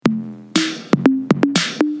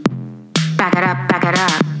Back it up, back it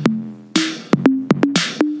up.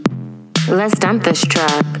 Let's dump this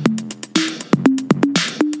truck.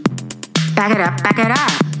 Back it up, back it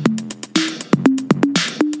up.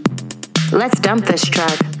 Let's dump this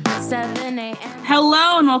truck. 7 a.m.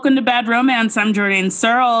 Hello and welcome to Bad Romance. I'm Jordan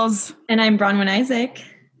Searles. And I'm Bronwyn Isaac.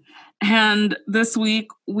 And this week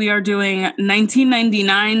we are doing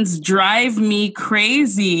 1999's Drive Me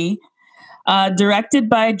Crazy, directed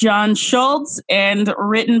by John Schultz and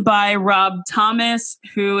written by Rob Thomas,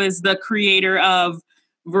 who is the creator of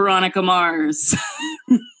Veronica Mars.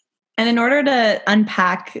 And in order to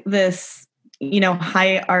unpack this,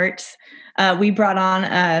 high art, we brought on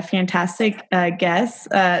a fantastic guest.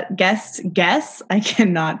 I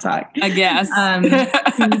cannot talk. I guess.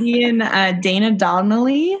 Comedian Dana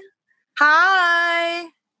Donnelly. Hi.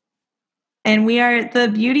 And the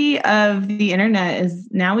beauty of the internet is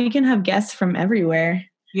now we can have guests from everywhere.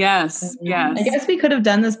 Yes. I guess we could have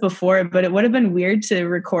done this before, but it would have been weird to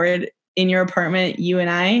record in your apartment, you and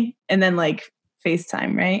I, and then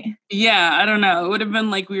FaceTime, right? Yeah, I don't know. It would have been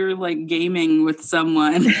like we were gaming with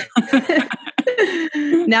someone.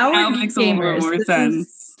 Now we're makes gamers. A little more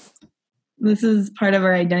sense. This is part of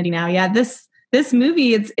our identity now. Yeah, this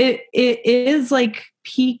movie it is like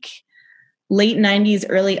peak late 90s,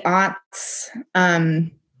 early aughts.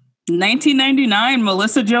 1999,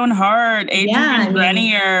 Melissa Joan Hart, Adrian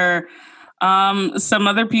Grenier, some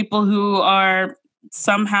other people who are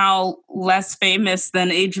somehow less famous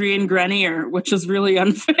than Adrian Grenier, which is really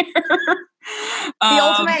unfair. The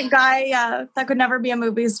ultimate guy that could never be a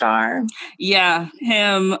movie star. Yeah,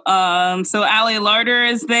 him. So Ali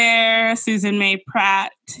Larter is there, Susan May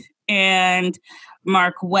Pratt, and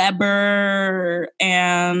Mark Webber,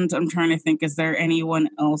 and I'm trying to think, is there anyone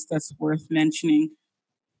else that's worth mentioning?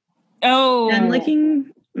 Oh, I'm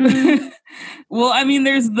looking. Well, I mean,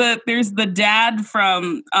 there's the dad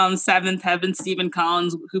from Seventh Heaven, Stephen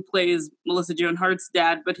Collins, who plays Melissa Joan Hart's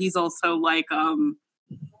dad, but he's also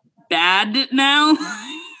bad now.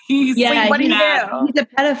 He's he's a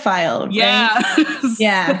pedophile. Yeah, right?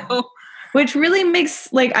 Yeah. So, which really makes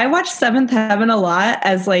I watched Seventh Heaven a lot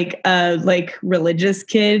as a religious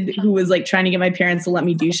kid who was trying to get my parents to let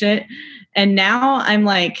me do shit, and now I'm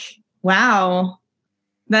wow,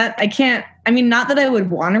 that I can't. I mean, not that I would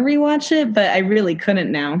want to rewatch it, but I really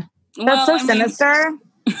couldn't now. That's so sinister.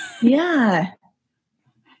 Yeah.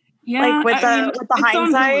 Yeah. With the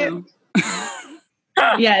hindsight.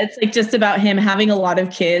 Yeah, it's just about him having a lot of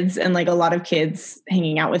kids and a lot of kids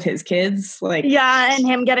hanging out with his kids. Yeah, and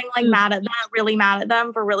him getting really mad at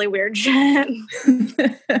them for really weird shit.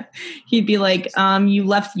 He'd be you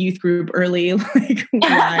left youth group early.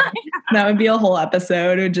 Why? That would be a whole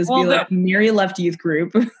episode. It would just be Mary left youth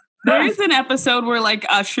group. There's an episode where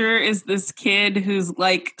Usher is this kid who's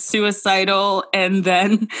suicidal, and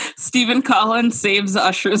then Stephen Collins saves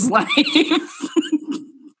Usher's life.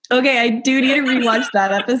 Okay, I do need to rewatch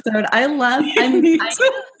that episode.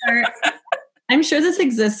 I'm sure this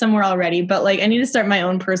exists somewhere already, but I need to start my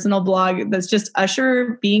own personal blog that's just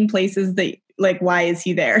Usher being places that why is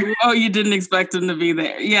he there? Oh, you didn't expect him to be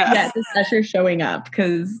there. Yeah. Yeah, just Usher showing up,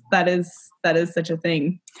 because that is such a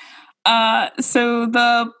thing. So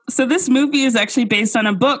this movie is actually based on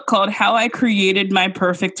a book called How I Created My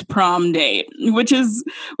Perfect Prom Date, which is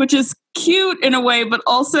cute in a way, but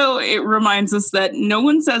also it reminds us that no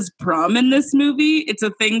one says prom in this movie. It's a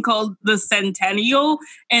thing called the centennial,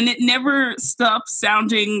 and it never stops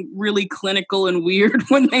sounding really clinical and weird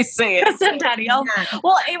when they say it. The centennial. Yeah.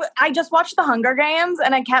 Well, I just watched The Hunger Games,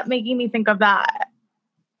 and it kept making me think of that.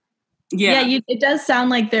 Yeah, it does sound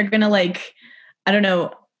like they're gonna I don't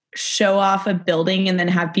know, show off a building and then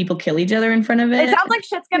have people kill each other in front of it. It sounds like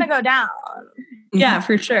shit's gonna go down. Yeah,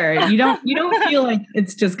 for sure. You don't feel like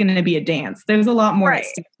it's just gonna be a dance. There's a lot more at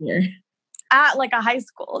stake here. At a high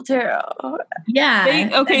school too. Yeah.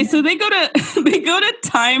 So they go to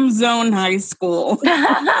Time Zone High School,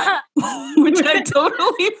 which I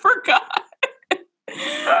totally forgot.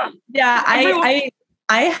 Yeah,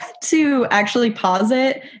 I had to actually pause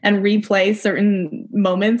it and replay certain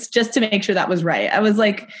moments just to make sure that was right. I was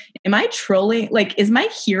am I trolling? Is my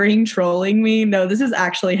hearing trolling me? No, this is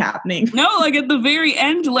actually happening. No, at the very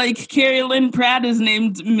end, Carrie Lynn Pratt is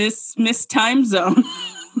named Miss Time Zone.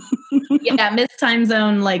 Yeah, Miss Time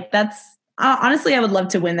Zone. That's honestly, I would love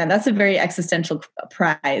to win that. That's a very existential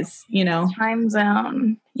prize, Time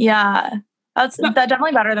Zone. Yeah, that's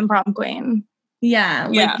definitely better than Prom Queen. Yeah,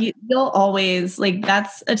 you'll always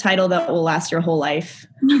that's a title that will last your whole life,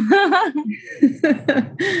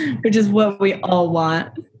 which is what we all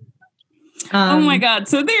want. Oh my God.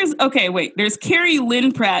 So there's Carrie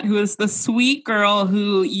Lynn Pratt, who is the sweet girl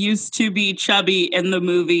who used to be chubby in the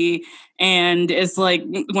movie and is like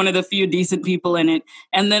one of the few decent people in it.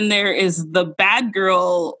 And then there is the bad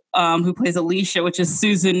girl who plays Alicia, which is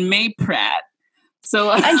Susan May Pratt.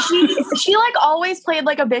 So and she like always played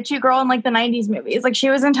like a bitchy girl in like the 90s movies. Like she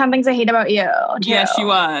was in 10 Things I Hate About You too. Yeah, she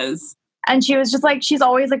was. And she was just like, she's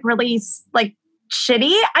always like really like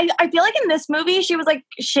shitty. I feel like in this movie she was like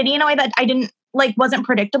shitty in a way that wasn't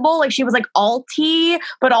predictable. Like she was like alty,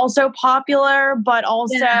 but also popular, but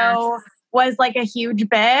also was like a huge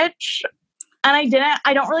bitch. And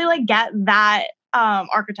I don't really like get that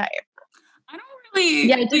archetype.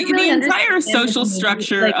 The entire social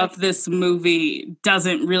structure of this movie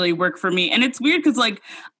doesn't really work for me. And it's weird because like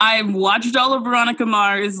I've watched all of Veronica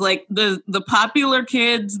Mars, like the popular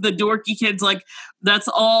kids, the dorky kids, like that's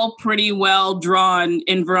all pretty well drawn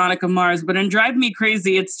in Veronica Mars. But in Drive Me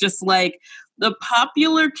Crazy, it's just like the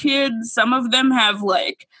popular kids, some of them have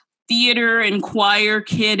like theater and choir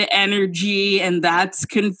kid energy, and that's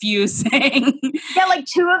confusing. Yeah, like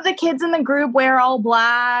 2 of the kids in the group wear all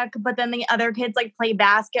black, but then the other kids like play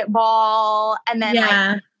basketball, and then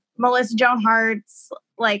like Melissa Joan Hart's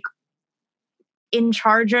like in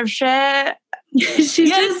charge of shit. She's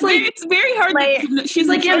just like it's very hard. Like, she's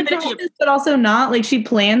like ambitious, but also not. Like she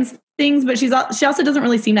plans things, but she also doesn't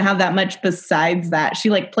really seem to have that much besides that. She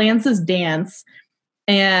like plans this dance,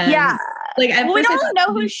 and like we don't really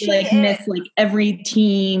know who she like is. Miss like every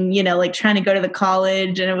team, you know, like trying to go to the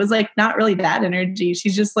college, and it was like not really that energy.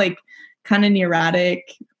 She's just like kind of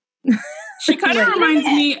neurotic. She kind of reminds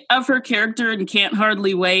me of her character in Can't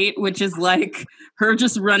Hardly Wait, which is like her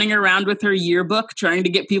just running around with her yearbook trying to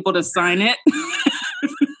get people to sign it.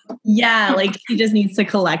 Yeah, like she just needs to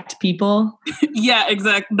collect people. Yeah,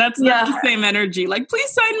 exactly. That's the same energy. Like, please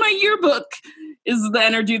sign my yearbook is the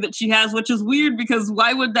energy that she has, which is weird because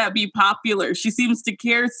why would that be popular? She seems to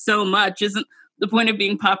care so much. Isn't the point of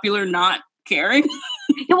being popular not caring?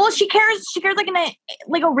 Yeah, well, she cares like in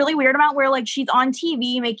a really weird amount where like she's on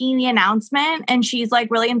TV making the announcement and she's like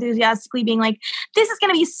really enthusiastically being like, this is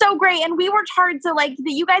going to be so great. And we worked hard so like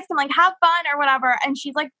that you guys can like have fun or whatever. And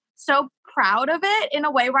she's like so proud of it in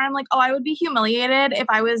a way where I'm like, oh, I would be humiliated if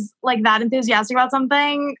I was like that enthusiastic about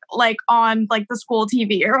something like on like the school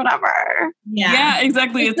TV or whatever. Yeah,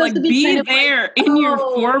 exactly. It's like be there like, in your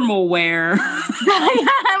formal wear.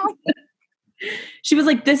 She was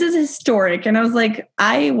like, this is historic. And I was like,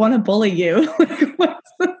 I want to bully you.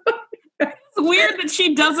 It's weird that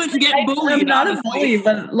she doesn't get bullied. I'm not a bully,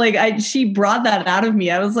 but like she brought that out of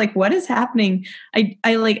me. I was like, what is happening? I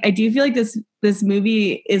do feel like this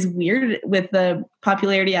movie is weird with the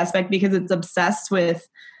popularity aspect because it's obsessed with,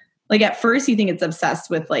 like at first you think it's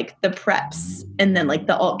obsessed with like the preps and then like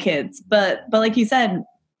the alt kids. But like you said,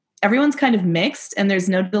 everyone's kind of mixed and there's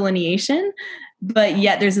no delineation. But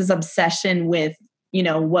yet there's this obsession with, you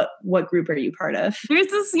know, what group are you part of? There's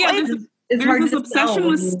this, there's this obsession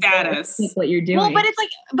with status. What you're doing. Well, but it's like,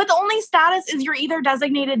 but the only status is you're either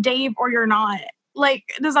designated Dave or you're not. Like,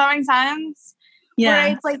 does that make sense? Yeah.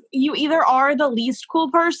 Where it's like you either are the least cool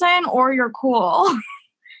person or you're cool.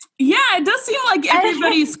 Yeah, it does seem like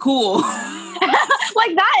everybody's cool.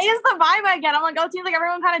 Like that is the vibe I get. I'm like, oh, it seems like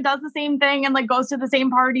everyone kind of does the same thing and like goes to the same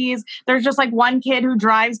parties. There's just like one kid who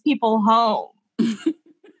drives people home.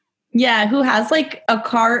 Yeah, who has like a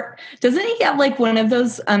car. Doesn't he have like one of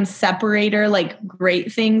those separator like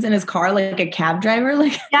great things in his car, like a cab driver?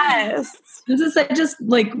 Like, yes. This is like just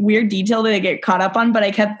like weird detail that I get caught up on, but I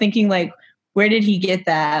kept thinking like, where did he get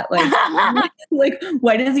that? Like, like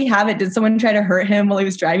why does he have it? Did someone try to hurt him while he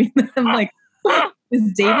was driving them? Like,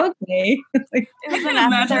 is Dave okay? Like, I can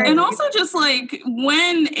imagine. And also just like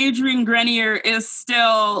when Adrian Grenier is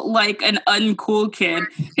still like an uncool kid,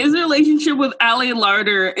 his relationship with Ali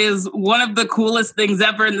Larter is one of the coolest things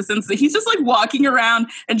ever in the sense that he's just like walking around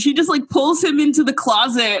and she just like pulls him into the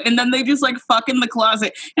closet and then they just like fuck in the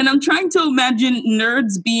closet. And I'm trying to imagine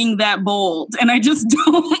nerds being that bold and I just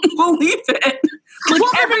don't believe it. Like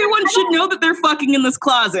everyone should know that they're fucking in this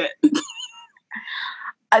closet.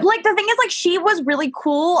 Like the thing is like she was really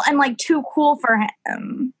cool and like too cool for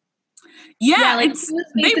him. Yeah, like,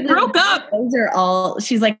 they broke up. Those are all,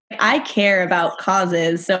 she's like, I care about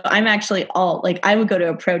causes. So I'm actually all like, I would go to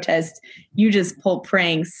a protest. You just pull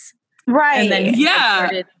pranks. Right. And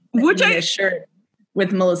then which a shirt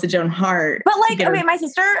with Melissa Joan Hart. But like, okay, my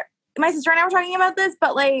sister and I were talking about this,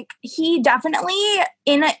 but like he definitely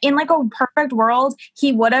in like a perfect world,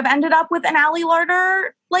 he would have ended up with an Ali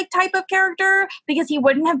Larter like type of character because he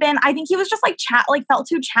wouldn't have been. I think he was just like felt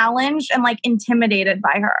too challenged and like intimidated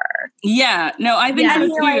by her. Yeah, no, I think so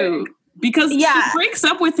too. Because she breaks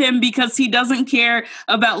up with him because he doesn't care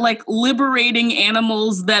about like liberating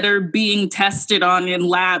animals that are being tested on in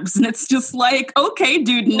labs. And it's just like, okay,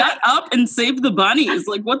 dude, nut up and save the bunnies.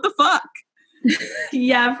 Like, what the fuck?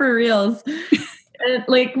 Yeah, for reals.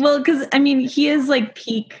 Like, well, because I mean, he is like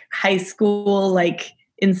peak high school, like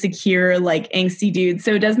insecure, like angsty dude.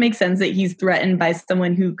 So it does make sense that he's threatened by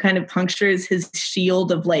someone who kind of punctures his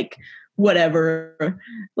shield of like, whatever.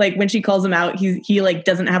 Like when she calls him out, he like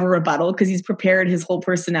doesn't have a rebuttal because he's prepared his whole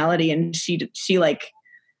personality, and she like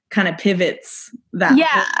kind of pivots that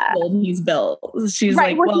world he's built. She's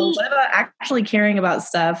like, well, what about actually caring about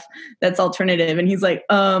stuff that's alternative? And he's like,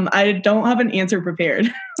 I don't have an answer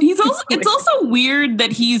prepared. He's also it's also weird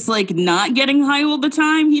that he's like not getting high all the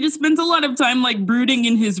time. He just spends a lot of time like brooding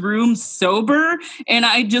in his room sober, and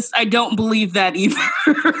I don't believe that either.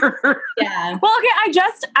 Yeah. Well, okay,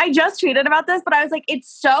 I just tweeted about this, but I was like, it's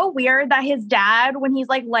so weird that his dad, when he's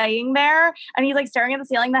like laying there and he's like staring at the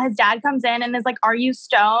ceiling, that his dad comes in and is like, "Are you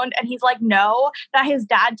stoned?" And he's like, "No," that his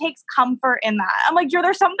dad takes comfort in that. I'm like,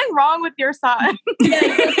 there's something wrong with your son.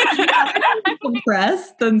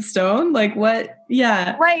 Depressed than stoned? Like what?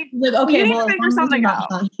 Yeah. Like okay, you need to figure something out.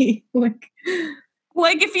 Like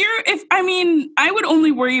I would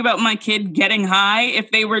only worry about my kid getting high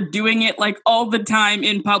if they were doing it like all the time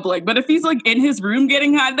in public. But if he's like in his room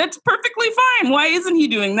getting high, that's perfectly fine. Why isn't he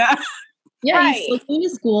doing that? Yeah, he's still going to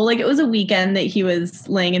school. Like it was a weekend that he was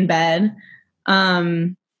laying in bed.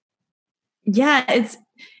 Yeah,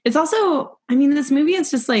 it's also, I mean, this movie is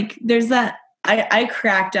just like, there's that, I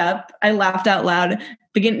cracked up, I laughed out loud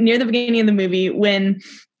near the beginning of the movie when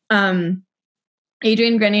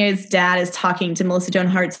Adrienne Grenier's dad is talking to Melissa Joan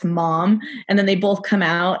Hart's mom, and then they both come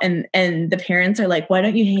out and the parents are like, "Why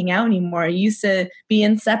don't you hang out anymore? You used to be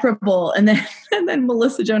inseparable." And then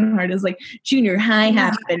Melissa Joan Hart is like, "Junior high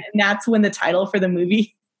happened." And that's when the title for the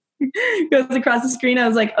movie goes across the screen. I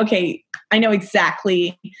was like, okay, I know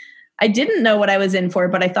exactly. I didn't know what I was in for,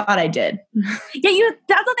 but I thought I did. Yeah,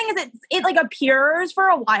 that's the thing, is it like appears for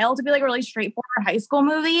a while to be like a really straightforward high school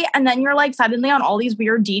movie, and then you're like suddenly on all these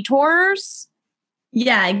weird detours.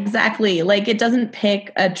 Yeah, exactly. Like it doesn't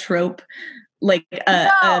pick a trope, like a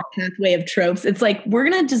pathway of tropes. It's like, we're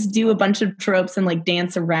going to just do a bunch of tropes and like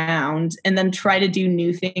dance around and then try to do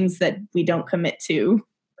new things that we don't commit to.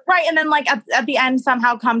 Right. And then like at the end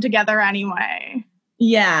somehow come together anyway.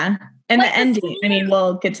 Yeah. And like the ending, I mean,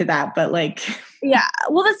 we'll get to that, but like. Yeah.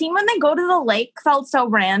 Well, the scene when they go to the lake felt so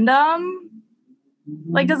random.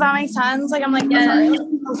 Like, does that make sense? Like, I'm like, yeah.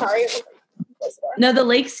 I'm sorry. No, the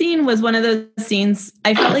lake scene was one of those scenes.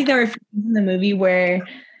 I felt like there were scenes in the movie where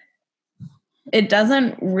it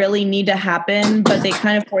doesn't really need to happen, but they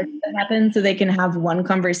kind of force it to happen so they can have one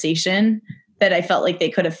conversation that I felt like they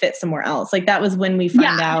could have fit somewhere else. Like that was when we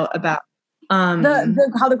find out about how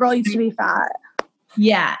the girl used to be fat.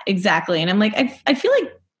 Yeah, exactly. And I'm like, I feel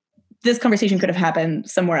like this conversation could have happened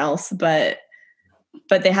somewhere else, but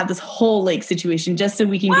they have this whole lake situation just so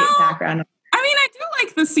we can get background. I mean, I do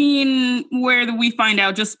like the scene where we find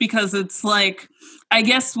out, just because it's like, I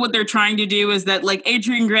guess what they're trying to do is that like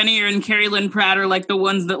Adrienne Grenier and Carrie Lynn Pratt are like the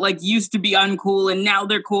ones that like used to be uncool and now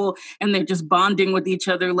they're cool and they're just bonding with each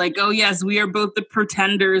other. Like, oh yes, we are both the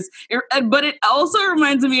pretenders. But it also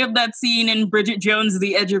reminds me of that scene in Bridget Jones'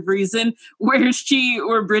 The Edge of Reason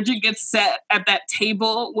where Bridget gets set at that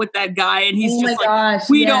table with that guy and he's just like,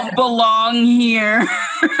 we don't belong here.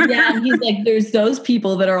 Yeah, and he's like, there's those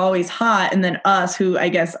people that are always hot and then us who I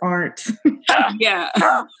guess aren't. Yeah.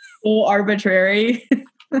 So arbitrary.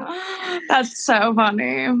 That's so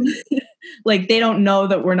funny. Like they don't know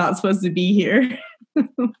that we're not supposed to be here.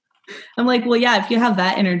 I'm like, well, yeah, if you have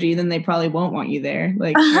that energy, then they probably won't want you there.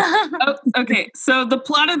 Like, okay. So the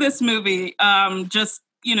plot of this movie, just,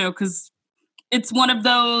 because it's one of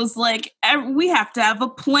those, like, we have to have a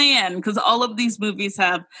plan, because all of these movies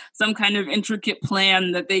have some kind of intricate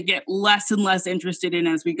plan that they get less and less interested in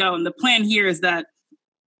as we go. And the plan here is that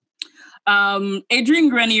Adrienne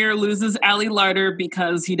Grenier loses Ali Larter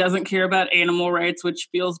because he doesn't care about animal rights, which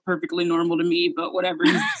feels perfectly normal to me, but whatever,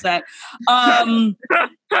 he's upset.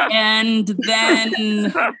 And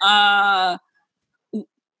then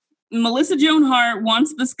Melissa Joan Hart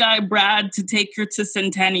wants this guy Brad to take her to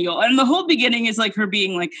Centennial. And the whole beginning is like her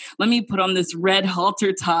being like, let me put on this red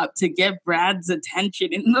halter top to get Brad's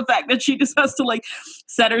attention. And the fact that she just has to like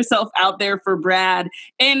set herself out there for Brad.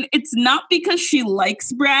 And it's not because she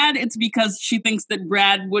likes Brad. It's because she thinks that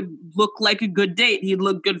Brad would look like a good date. He'd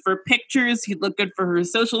look good for pictures. He'd look good for her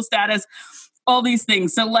social status. All these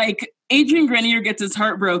things. So like Adrienne Grenier gets his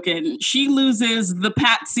heart broken. She loses the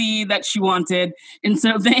patsy that she wanted. And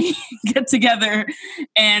so they get together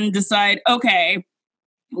and decide, okay,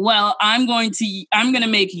 well, I'm going to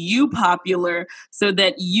make you popular so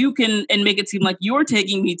that you can, and make it seem like you're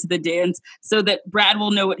taking me to the dance so that Brad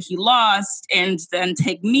will know what he lost and then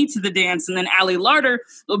take me to the dance. And then Allie Larder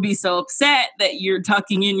will be so upset that you're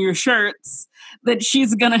tucking in your shirts that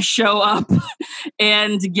she's going to show up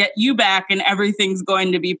and get you back and everything's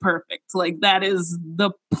going to be perfect. Like, that is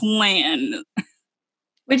the plan.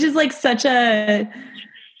 Which is like such a...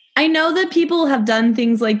 I know that people have done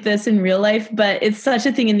things like this in real life, but it's such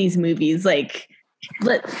a thing in these movies. Like,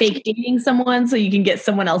 fake dating someone so you can get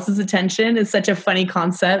someone else's attention is such a funny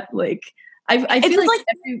concept. Like, I feel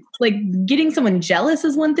like getting someone jealous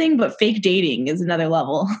is one thing, but fake dating is another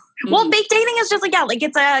level. Well, fake dating is just like, yeah, like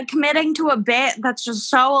it's committing to a bit that's just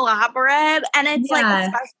so elaborate. And it's like,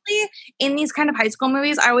 especially in these kind of high school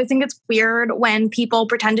movies, I always think it's weird when people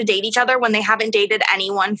pretend to date each other when they haven't dated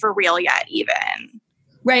anyone for real yet, even.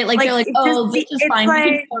 Right, like they're like, oh, this is fine. We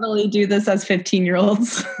can totally do this as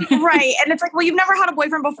 15-year-olds. Right, and it's like, well, you've never had a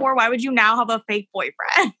boyfriend before. Why would you now have a fake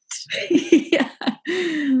boyfriend? Yeah,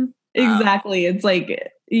 exactly. It's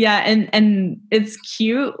like, yeah, and it's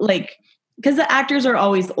cute, like, because the actors are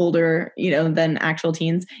always older, than actual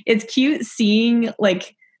teens. It's cute seeing,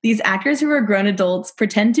 like, these actors who are grown adults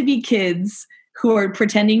pretend to be kids who are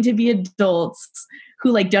pretending to be adults,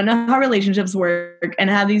 who like don't know how relationships work and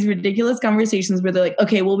have these ridiculous conversations where they're like,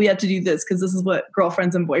 okay, well, we have to do this because this is what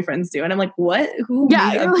girlfriends and boyfriends do. And I'm like, what? Who?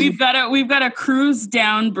 Yeah, we've got to cruise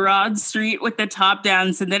down Broad Street with the top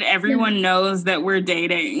down so that everyone knows that we're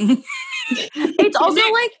dating. It's also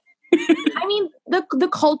like, I mean, the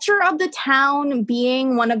culture of the town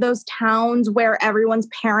being one of those towns where everyone's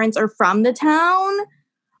parents are from the town,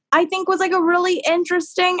 I think was like a really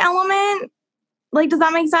interesting element. Like, does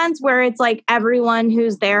that make sense? Where it's like everyone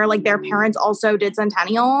who's there, like their parents also did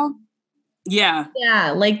Centennial. Yeah.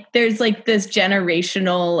 Yeah. Like there's like this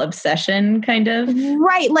generational obsession kind of.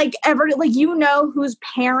 Right. Like whose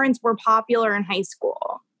parents were popular in high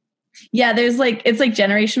school. Yeah. There's like, it's like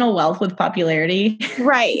generational wealth with popularity.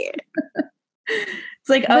 Right. It's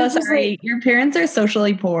like, oh, sorry, your parents are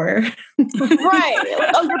socially poor. Right.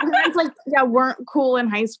 Like, oh, your parents weren't cool in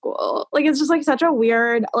high school. Like, it's just like such a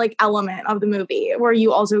weird like element of the movie where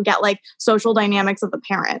you also get like social dynamics of the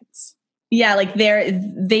parents. Yeah, like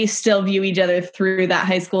they still view each other through that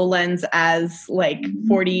high school lens as like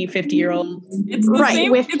 40, 50-year-olds. It's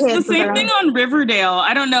the same thing on Riverdale.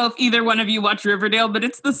 I don't know if either one of you watch Riverdale, but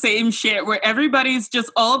it's the same shit where everybody's just,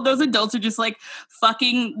 all of those adults are just like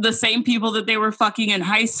fucking the same people that they were fucking in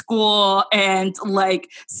high school and like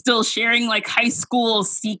still sharing like high school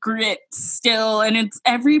secrets still. And it's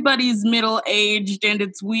everybody's middle-aged and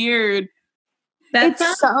it's weird.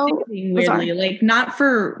 That's so weirdly, like not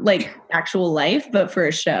for like actual life, but for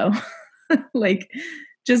a show. Like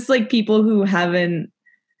just like people who haven't,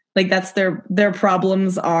 like that's their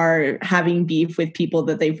problems are having beef with people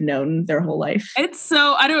that they've known their whole life. It's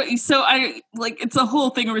it's a whole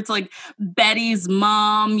thing where it's like Betty's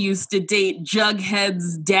mom used to date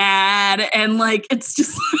Jughead's dad, and like it's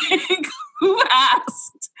just like, who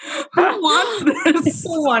asked? Who wants this?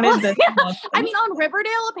 Who wanted this? Yeah. I mean, on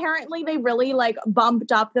Riverdale, apparently they really like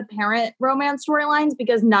bumped up the parent romance storylines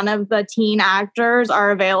because none of the teen actors are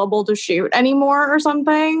available to shoot anymore or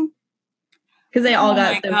something. Because they all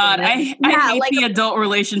got. Oh my God, I hate like, the adult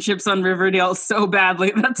relationships on Riverdale so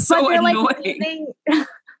badly. That's so annoying.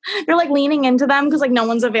 They're like leaning into them because like no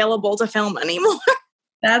one's available to film anymore.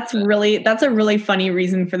 That's a really funny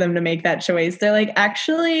reason for them to make that choice. They're like,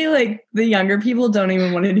 actually, like the younger people don't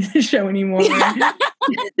even want to do the show anymore.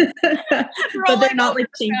 But they're not like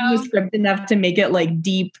changing the script enough to make it like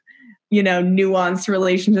deep, nuanced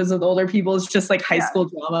relationships with older people. It's just like high school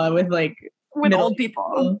drama with old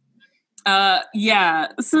people. Yeah.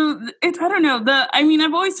 So I don't know.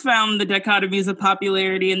 I've always found the dichotomies of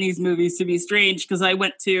popularity in these movies to be strange because I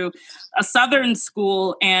went to a Southern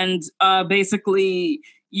school and basically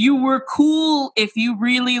you were cool if you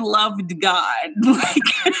really loved God.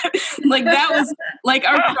 like that was like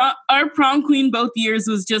our prom queen both years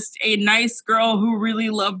was just a nice girl who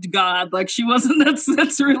really loved God. Like she wasn't,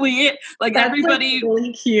 that's really it. Like that's everybody. Like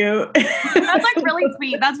really cute. That's like really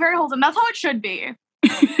sweet. That's very wholesome. That's how it should be.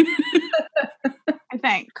 I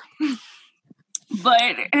think.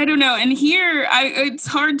 But I don't know. And here, it's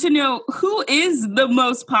hard to know who is the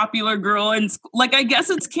most popular girl. And like, I guess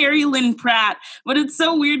it's Carrie Lynn Pratt, but it's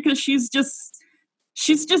so weird because she's just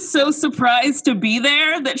so surprised to be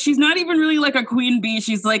there that she's not even really like a queen bee.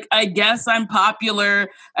 She's like, I guess I'm popular.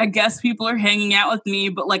 I guess people are hanging out with me,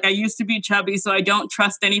 but like I used to be chubby, so I don't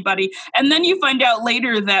trust anybody. And then you find out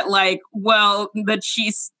later that like, well, that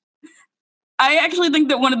she's, I actually think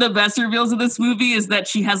that one of the best reveals of this movie is that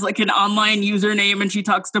she has like an online username and she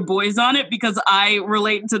talks to boys on it, because I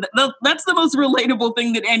relate to that. That's the most relatable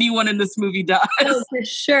thing that anyone in this movie does. Oh, for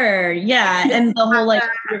sure. Yeah. And the whole, like,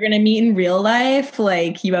 you're going to meet in real life.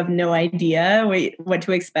 Like, you have no idea what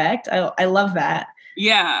to expect. I love that.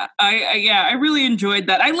 Yeah, I really enjoyed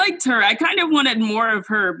that. I liked her. I kind of wanted more of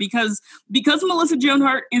her because Melissa Joan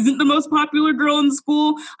Hart isn't the most popular girl in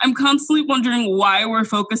school. I'm constantly wondering why we're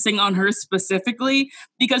focusing on her specifically,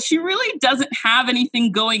 because she really doesn't have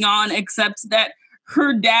anything going on except that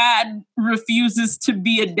her dad refuses to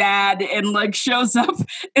be a dad and like shows up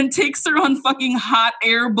and takes her on fucking hot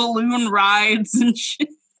air balloon rides and shit.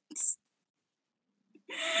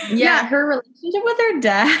 Yeah, her relationship with her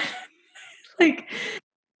dad. Like,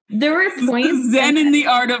 there were points. Zen in the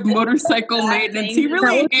Art of Motorcycle Maintenance. He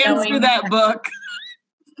really aims for that book.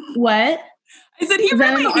 What? I said he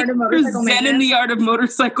really aims for Zen in the Art of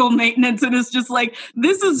Motorcycle Maintenance, and it's just like,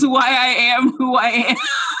 this is why I am who I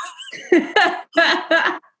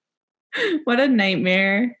am. What a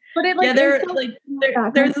nightmare. But it, like,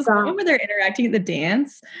 there's this moment where they're interacting at the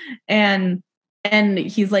dance, and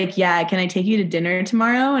he's like, yeah, can I take you to dinner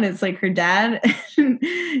tomorrow? And it's like her dad.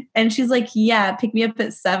 And she's like, yeah, pick me up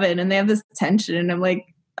at 7. And they have this tension. And I'm like,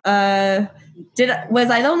 was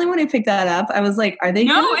I the only one who picked that up? I was like, are they?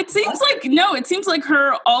 No, it seems like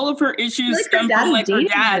all of her issues like stem from like her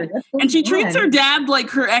dad. And she treats her dad like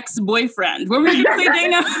her ex-boyfriend. What were you going to say,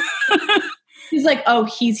 Dana? He's like, oh,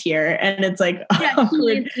 he's here. And it's like, yeah,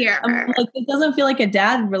 he's here. Like, it doesn't feel like a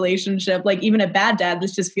dad relationship. Like, even a bad dad,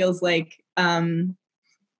 this just feels like, yeah,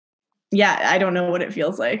 I don't know what it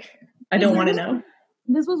feels like. I don't want to know.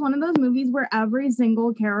 This was one of those movies where every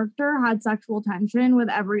single character had sexual tension with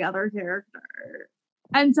every other character.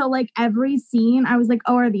 And so, like, every scene, I was like,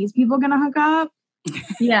 oh, are these people going to hook up?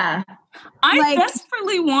 Yeah. I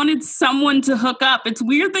desperately wanted someone to hook up. It's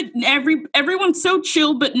weird that everyone's so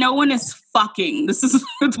chill, but no one is fucking.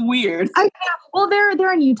 It's weird. Well,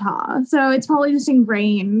 they're in Utah, so it's probably just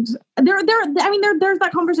ingrained. There's that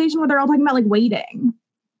conversation where they're all talking about like waiting.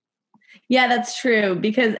 Yeah, that's true.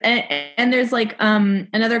 Because and there's like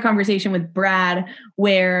another conversation with Brad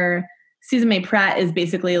where Susan May Pratt is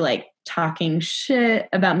basically like talking shit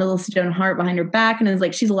about Melissa Joan Hart behind her back, and is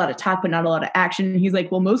like, she's a lot of talk but not a lot of action. And he's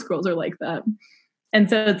like, well, most girls are like that. And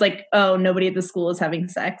so it's like, oh, nobody at the school is having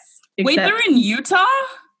sex. Wait, they're in Utah?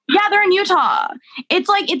 Yeah, they're in Utah. It's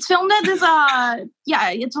like, it's filmed at this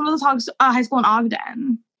it's one of those high school in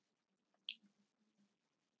Ogden.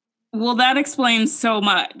 Well, that explains so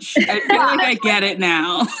much. I feel like I get it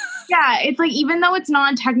now. Yeah, it's like, even though it's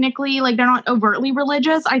not technically, like, they're not overtly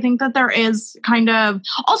religious, I think that there is kind of...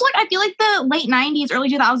 Also, like, I feel like the late 90s, early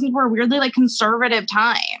 2000s were a weirdly, like, conservative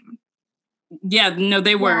time. Yeah, no,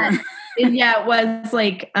 they were. Yeah, it was,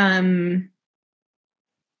 like,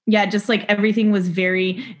 yeah, just, like, everything was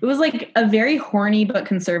it was, like, a very horny but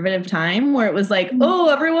conservative time where it was like, oh,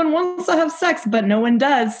 everyone wants to have sex, but no one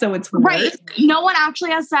does, so it's worse. Right. No one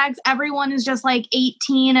actually has sex. Everyone is just, like,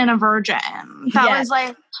 18 and a virgin. That was,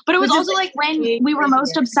 like... But it was also like when we were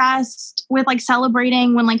most obsessed with like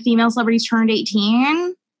celebrating when like female celebrities turned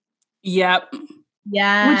 18. Yep.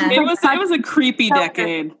 Yeah. It was a creepy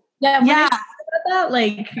decade. Yeah. Yeah. About that,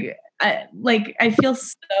 like I feel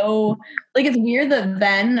so like it's weird that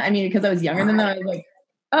then, I mean, because I was younger than that, I was like,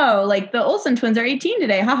 oh, like the Olsen twins are 18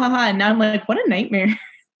 today. Ha ha ha. And now I'm like, what a nightmare.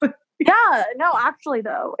 Yeah, no, actually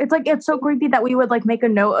though. It's like, it's so creepy that we would like make a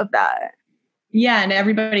note of that. Yeah, and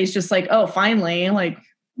everybody's just like, oh, finally, like,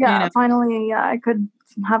 yeah, you know. Finally, I could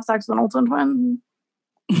have sex with an Olsen twin.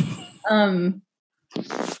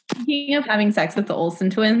 Speaking of having sex with the Olsen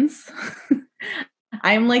twins,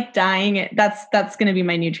 I'm like dying. That's going to be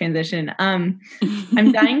my new transition. I'm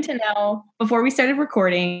dying to know, before we started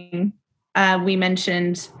recording, we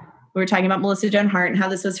were talking about Melissa Joan Hart and how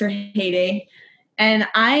this was her heyday. And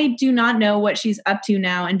I do not know what she's up to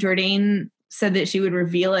now. And Jordan said that she would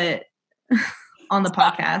reveal it on the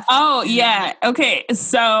podcast. Oh, yeah. Okay.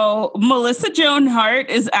 So Melissa Joan Hart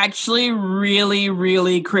is actually really,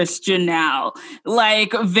 really Christian now.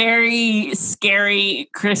 Like, very scary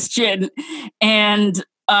Christian. And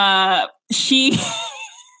she...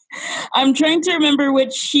 I'm trying to remember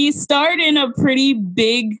which... She starred in a pretty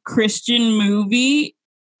big Christian movie,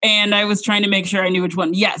 and I was trying to make sure I knew which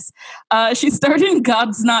one. Yes. She starred in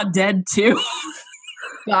God's Not Dead 2.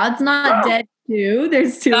 God's Not Dead 2?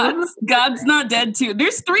 There's 2 of them? God's Not Dead 2.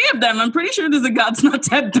 There's 3 of them. I'm pretty sure there's a God's Not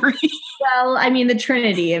Dead 3. Well, I mean, the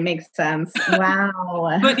Trinity, it makes sense.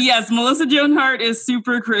 Wow. But yes, Melissa Joan Hart is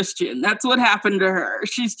super Christian. That's what happened to her.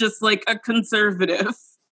 She's just like a conservative.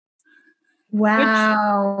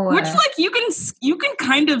 Wow. Which like you can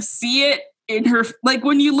kind of see it in her, like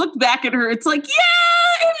when you look back at her, it's like,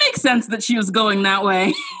 yeah, it makes sense that she was going that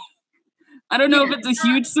way. I don't know if it's a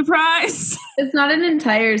huge surprise. It's not an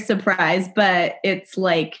entire surprise, but it's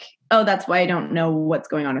like, oh, that's why I don't know what's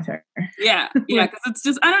going on with her. Yeah, because it's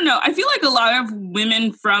just, I don't know. I feel like a lot of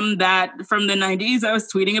women from the 90s, I was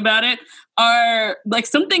tweeting about it, are like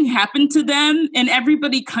something happened to them and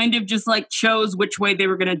everybody kind of just like chose which way they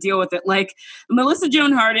were going to deal with it. Like Melissa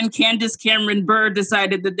Joan Hart and Candace Cameron Bure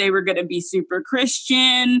decided that they were going to be super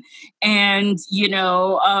Christian, and, you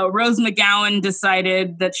know, Rose McGowan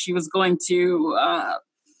decided that she was going to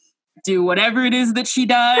do whatever it is that she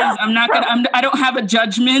does. I don't have a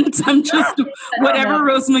judgment. I'm just whatever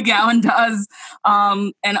Rose McGowan does.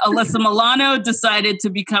 And Alyssa Milano decided to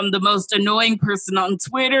become the most annoying person on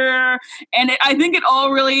Twitter. And I think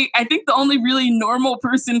the only really normal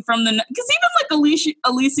person from because even like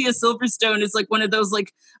Alicia Silverstone is like one of those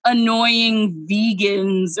like annoying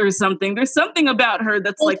vegans or something. There's something about her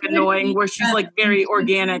that's like annoying where she's like very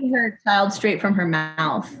organic. Her child straight from her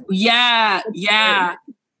mouth. Yeah.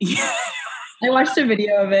 I watched a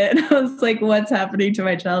video of it and I was like, what's happening to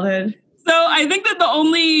my childhood? So I think that the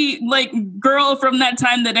only like girl from that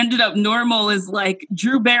time that ended up normal is like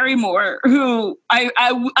Drew Barrymore, who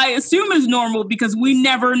I assume is normal because we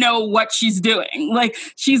never know what she's doing. Like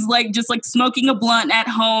she's like just like smoking a blunt at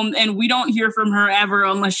home and we don't hear from her ever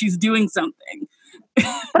unless she's doing something.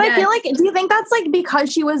 But I feel like, do you think that's like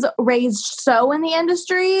because she was raised so in the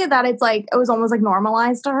industry that it's like it was almost like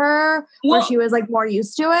normalized to her, where she was like more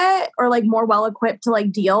used to it or like more well equipped to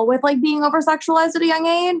like deal with like being over sexualized at a young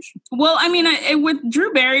age? Well, I mean, with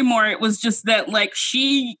Drew Barrymore, it was just that like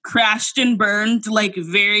she crashed and burned like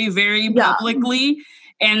very, very publicly.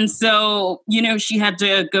 And so, you know, she had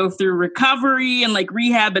to go through recovery and like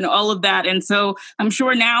rehab and all of that. And so I'm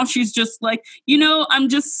sure now she's just like, you know, I'm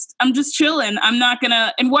just chilling. I'm not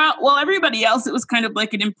gonna. And while everybody else, it was kind of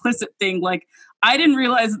like an implicit thing. Like I didn't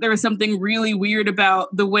realize that there was something really weird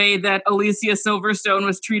about the way that Alicia Silverstone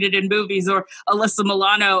was treated in movies or Alyssa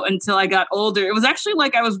Milano until I got older. It was actually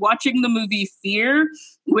like I was watching the movie Fear,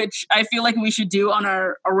 which I feel like we should do on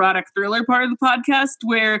our erotic thriller part of the podcast,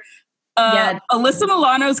 where Alyssa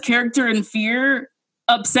Milano's character in Fear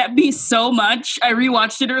upset me so much. I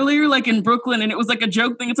rewatched it earlier, like in Brooklyn, and it was like a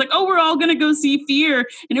joke thing. It's like, oh, we're all gonna go see Fear,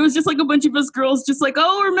 and it was just like a bunch of us girls just like,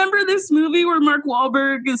 oh, remember this movie where Mark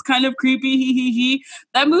Wahlberg is kind of creepy, he.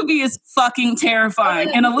 That movie is fucking terrifying,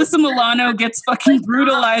 and Alyssa Milano gets fucking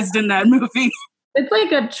brutalized in that movie. It's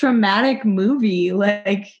like a traumatic movie.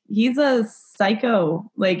 Like he's a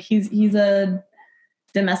psycho. Like he's a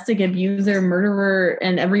domestic abuser, murderer,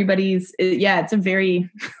 and it's a very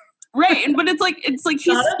right. But it's like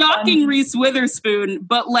he's stalking Reese Witherspoon,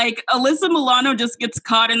 but like Alyssa Milano just gets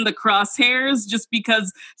caught in the crosshairs just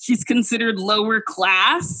because she's considered lower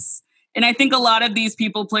class. And I think a lot of these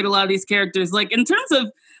people played a lot of these characters. Like in terms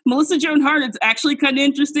of Melissa Joan Hart, it's actually kind of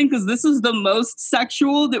interesting because this is the most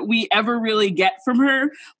sexual that we ever really get from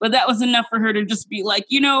her. But that was enough for her to just be like,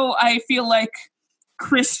 you know, I feel like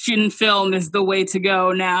Christian film is the way to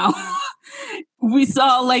go now. We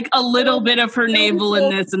saw like a little bit of her navel in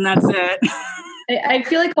this, and that's it. I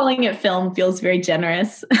feel like calling it film feels very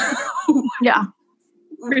generous. Yeah.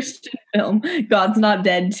 Christian film. God's Not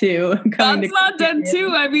Dead 2. God's Not Dead 2.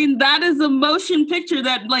 I mean, that is a motion picture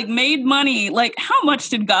that like made money. Like, how much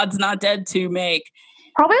did God's Not Dead 2 make?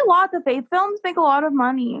 Probably a lot. The faith films make a lot of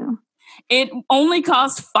money. It only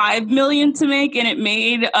cost $5 million to make, and it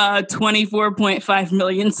made $24.5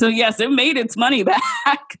 million. So yes, it made its money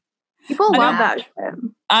back. People love that shit.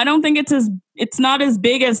 I don't think it's not as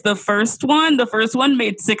big as the first one. The first one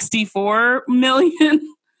made $64 million.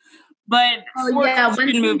 But for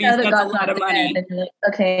Christian movies, that's a lot of money. Like,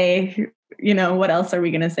 okay, you know, what else are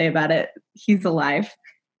we going to say about it? He's alive.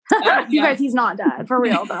 You guys, he's not dead for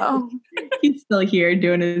real though. He's still here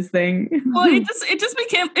doing his thing. Well, it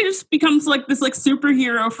just becomes like this like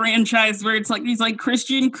superhero franchise where it's like these like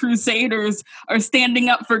Christian crusaders are standing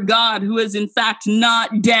up for God, who is in fact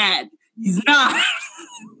not dead. He's not.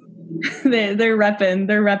 they're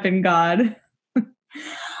repping God.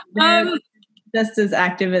 They're just as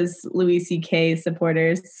active as Louis C.K.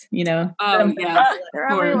 supporters, you know. Oh yeah, they're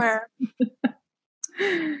everywhere.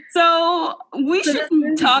 So we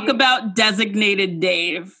should talk about Designated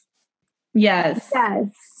Dave. Yes.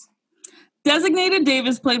 Designated Dave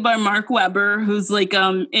is played by Mark Webber, who's like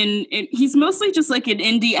he's mostly just like an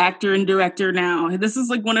indie actor and director now. This is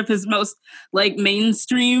like one of his most like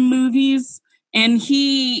mainstream movies, and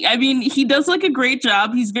he does like a great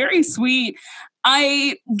job. He's very sweet.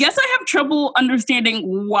 I guess I have trouble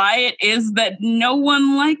understanding why it is that no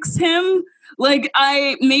one likes him. Like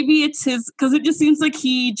maybe it's because it just seems like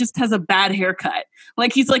he just has a bad haircut.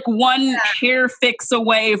 Like he's like one hair fix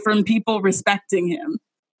away from people respecting him.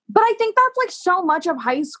 But I think that's like so much of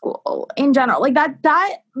high school in general. Like that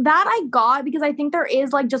I got because I think there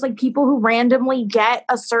is like just like people who randomly get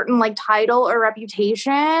a certain like title or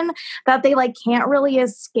reputation that they like can't really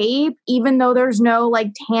escape, even though there's no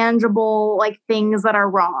like tangible like things that are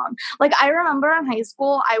wrong. Like I remember in high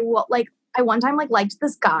school, I one time like liked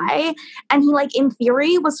this guy and he like in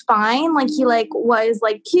theory was fine. Like he like was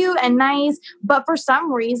like cute and nice, but for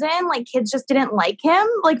some reason like kids just didn't like him.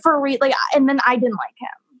 Like and then I didn't like him.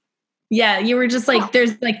 Yeah, you were just like,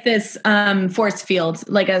 there's like this force field,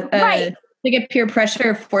 like a peer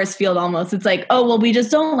pressure force field almost. It's like, oh, well, we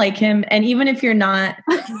just don't like him. And even if you're not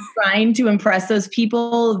trying to impress those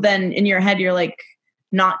people, then in your head, you're like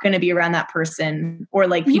not going to be around that person, or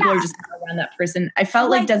like people are just not around that person. I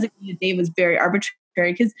felt like Designated Dave was very arbitrary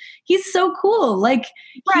because he's so cool. Like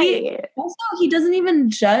he doesn't even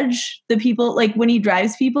judge the people. Like when he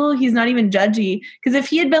drives people, he's not even judgy. Because if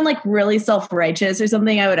he had been like really self-righteous or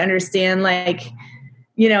something, I would understand. Like,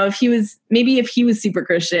 you know, if he was super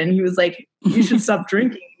Christian, he was like, you should stop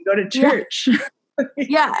drinking and go to church.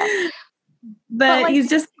 But like, he's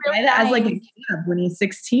just a guy that has like a cab when he's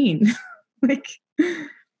 16. Like,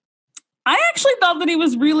 I actually thought that he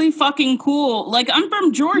was really fucking cool. Like, I'm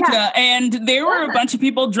from Georgia, and there were a bunch of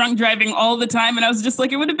people drunk driving all the time, and I was just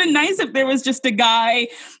like, it would have been nice if there was just a guy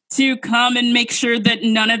to come and make sure that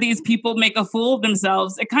none of these people make a fool of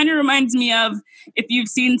themselves. It kind of reminds me of, if you've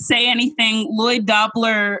seen Say Anything, Lloyd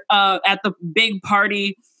Doppler at the big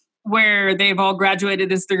party where they've all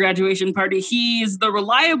graduated, it's the graduation party. He's the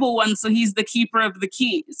reliable one, so he's the keeper of the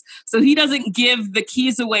keys. So he doesn't give the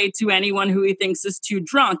keys away to anyone who he thinks is too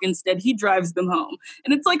drunk. Instead, he drives them home.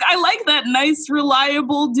 And it's like, I like that nice,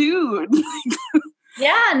 reliable dude.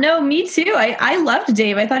 Yeah, no, me too. I loved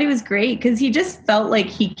Dave. I thought he was great because he just felt like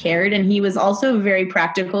he cared, and he was also very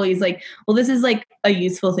practical. He's like, well, this is like a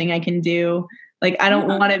useful thing I can do. Like, I don't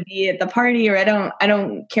want to be at the party, or I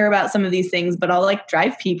don't care about some of these things, but I'll like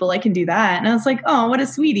drive people. I can do that. And I was like, oh, what a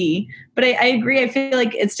sweetie. But I agree. I feel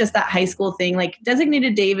like it's just that high school thing. Like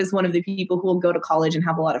Designated Dave is one of the people who will go to college and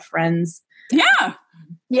have a lot of friends. Yeah.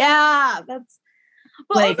 Yeah. But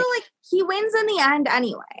like, also like he wins in the end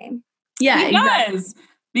anyway. Yeah, he does.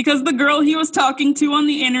 Because the girl he was talking to on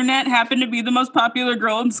the internet happened to be the most popular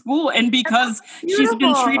girl in school. And because she's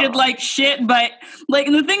been treated like shit, but like,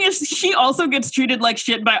 and the thing is, she also gets treated like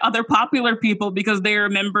shit by other popular people because they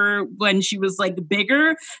remember when she was like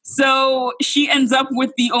bigger. So she ends up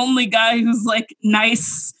with the only guy who's like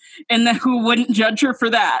nice and who wouldn't judge her for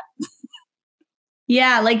that.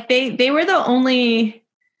 Yeah, like they were the only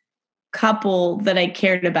couple that I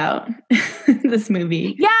cared about this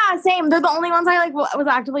movie. Yeah, same. They're the only ones I like was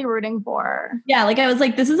actively rooting for. Yeah, like I was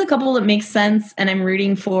like, this is a couple that makes sense and I'm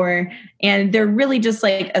rooting for, and they're really just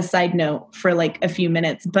like a side note for like a few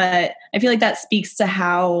minutes. But I feel like that speaks to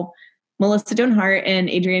how Melissa Joan Hart and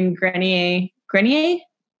Adrienne Grenier?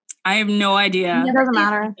 I have no idea. It doesn't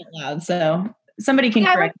matter. Loud, so somebody can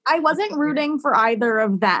correct. I wasn't rooting for either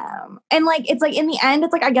of them. And like, it's like in the end,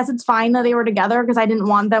 it's like, I guess it's fine that they were together because I didn't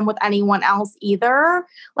want them with anyone else either.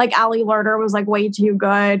 Like Ali Larter was like way too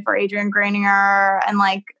good for Adrienne Grenier, and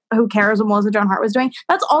like, who cares what Melissa Joan Hart was doing?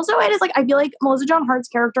 That's also it, is like, I feel like Melissa Joan Hart's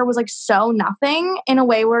character was like so nothing in a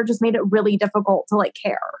way where it just made it really difficult to like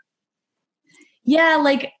care. Yeah,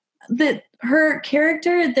 like her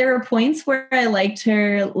character, there were points where I liked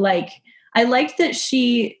her. Like, I liked that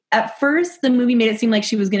she, at first, the movie made it seem like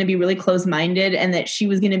she was going to be really close-minded and that she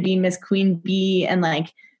was going to be Miss Queen Bee and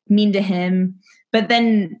like mean to him. But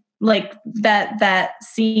then like that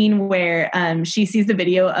scene where she sees the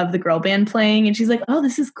video of the girl band playing and she's like, oh,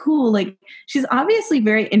 this is cool. Like, she's obviously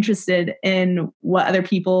very interested in what other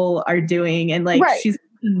people are doing, and like she's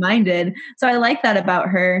minded. So I like that about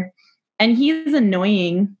her. And he's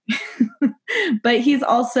annoying, but he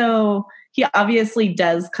obviously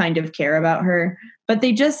does kind of care about her, but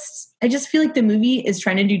I just feel like the movie is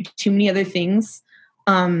trying to do too many other things.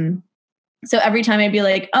 So every time I'd be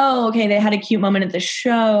like, oh, okay, they had a cute moment at the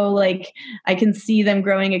show. Like, I can see them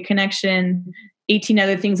growing a connection. 18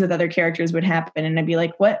 other things with other characters would happen. And I'd be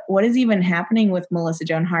like, what is even happening with Melissa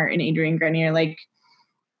Joan Hart and Adrienne Grenier? Like,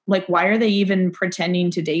 why are they even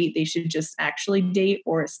pretending to date? They should just actually date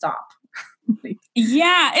or stop.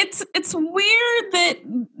 Yeah, it's weird that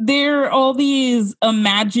there are all these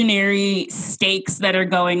imaginary stakes that are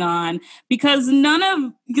going on because none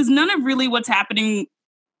of really what's happening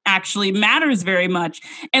actually matters very much.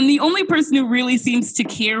 And the only person who really seems to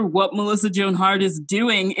care what Melissa Joan Hart is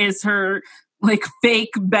doing is her like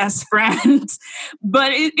fake best friend.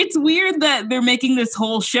 But it's weird that they're making this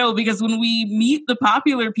whole show because when we meet the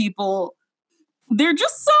popular people, they're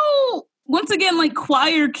just so, once again, like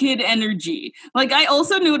choir kid energy. Like I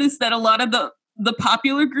also noticed that a lot of the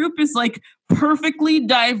popular group is like perfectly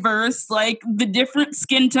diverse, like the different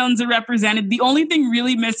skin tones are represented. The only thing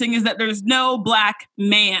really missing is that there's no black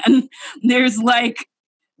man. There's like,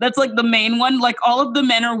 that's like the main one. Like all of the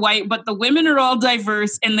men are white, but the women are all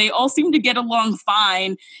diverse and they all seem to get along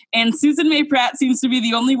fine. And Susan May Pratt seems to be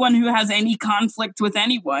the only one who has any conflict with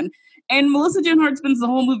anyone. And Melissa Joan Hart spends the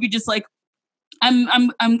whole movie just like,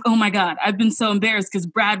 I'm oh my God, I've been so embarrassed because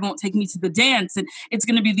Brad won't take me to the dance and it's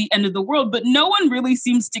going to be the end of the world. But no one really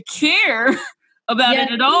seems to care about it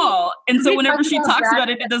at all. And so whenever she talks about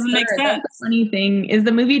it, it doesn't make sense. That's the funny thing is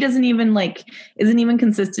the movie isn't even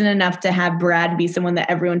consistent enough to have Brad be someone that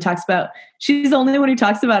everyone talks about. She's the only one who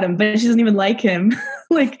talks about him, but she doesn't even like him.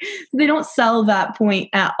 Like they don't sell that point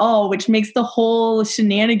at all, which makes the whole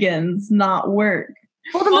shenanigans not work.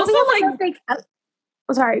 Well, the movie also, is like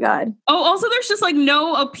oh, sorry, God. Oh, also there's just like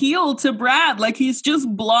no appeal to Brad. Like he's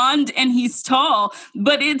just blonde and he's tall.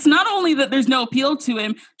 But it's not only that there's no appeal to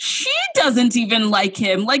him, she doesn't even like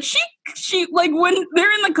him. Like she like when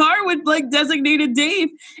they're in the car with like Designated Dave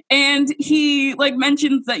and he like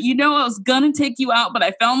mentions that, I was gonna take you out, but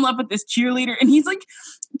I fell in love with this cheerleader. And he's like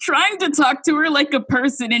trying to talk to her like a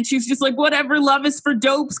person. And she's just like, whatever, love is for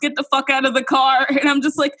dopes. Get the fuck out of the car. And I'm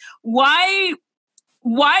just like, why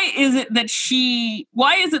is it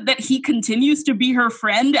that he continues to be her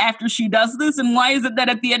friend after she does this? And why is it that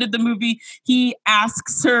at the end of the movie, he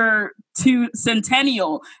asks her to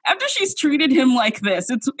Centennial after she's treated him like this?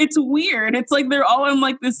 It's weird. It's like they're all in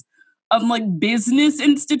like this business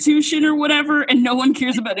institution or whatever, and no one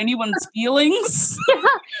cares about anyone's feelings. Yeah,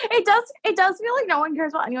 it does feel like no one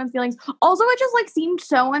cares about anyone's feelings. Also, it just like seemed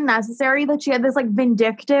so unnecessary that she had this like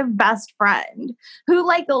vindictive best friend who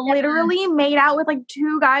like literally made out with like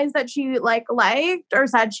two guys that she like liked or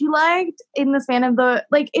said she liked in the span of the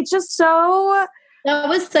like. It's just so. That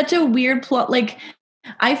was such a weird plot. Like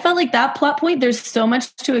I felt like that plot point. There's so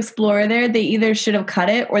much to explore there. They either should have cut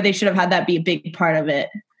it or they should have had that be a big part of it.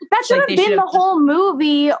 That should have been the whole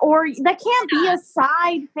movie, or that can't be a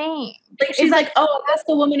side thing. Like she's like, oh, that's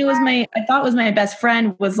the woman who I thought was my best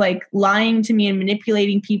friend was like lying to me and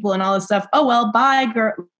manipulating people and all this stuff. Oh, well, bye,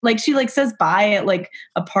 girl. Like she like says bye at like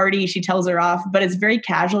a party. She tells her off, but it's very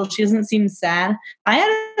casual. She doesn't seem sad. I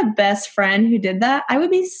had a best friend who did that. I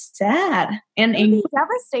would be sad and angry.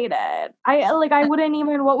 Devastated. I wouldn't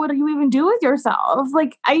even, what would you even do with yourself?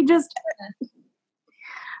 Like, the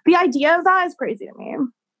idea of that is crazy to me.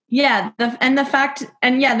 Yeah,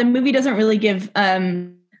 the movie doesn't really give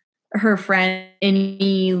her friend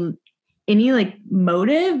any like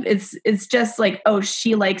motive. It's just like, oh,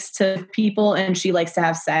 she likes to people and she likes to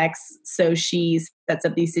have sex, so she sets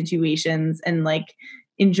up these situations and like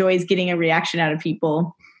enjoys getting a reaction out of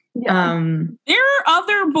people. Yeah. There are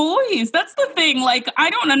other boys. That's the thing. Like, I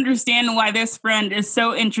don't understand why this friend is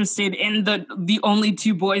so interested in the only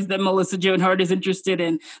two boys that Melissa Joan Hart is interested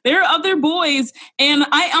in. There are other boys, and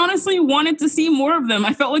I honestly wanted to see more of them.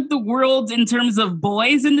 I felt like the world in terms of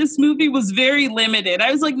boys in this movie was very limited.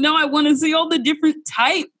 I was like, no, I want to see all the different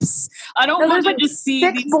types. I don't want to just see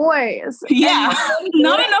 6 boys. Yeah,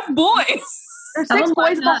 not enough boys. There's 6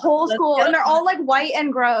 boys in the whole school, and they're all like white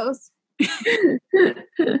and gross.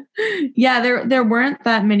 Yeah, there weren't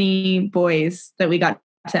that many boys that we got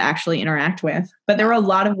to actually interact with, but there were a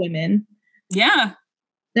lot of women. Yeah.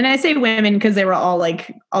 And I say women because they were all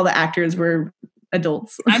like, all the actors were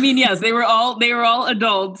adults. I mean, yes, they were all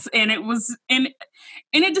adults, and it was, and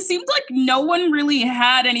it just seemed like no one really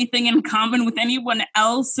had anything in common with anyone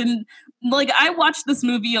else. And like, I watched this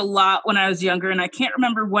movie a lot when I was younger, and I can't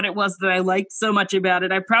remember what it was that I liked so much about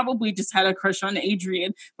it. I probably just had a crush on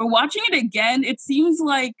Adrian. But watching it again, it seems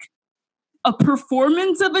like a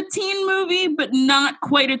performance of a teen movie, but not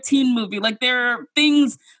quite a teen movie. Like, there are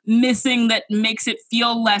things missing that makes it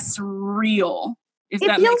feel less real. If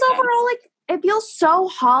that feels overall like it feels so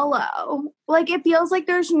hollow. Like, it feels like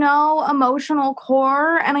there's no emotional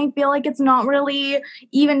core, and I feel like it's not really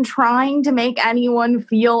even trying to make anyone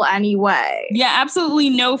feel any way. Yeah, absolutely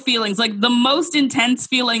no feelings. Like, the most intense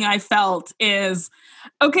feeling I felt is,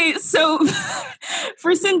 okay, so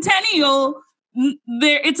for Centennial,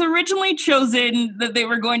 it's originally chosen that they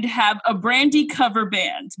were going to have a Brandy cover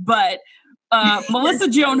band, but Melissa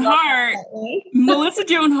Joan Hart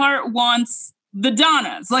wants the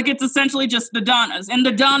Donnas. Like, it's essentially just the Donnas. And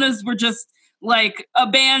the Donnas were just like a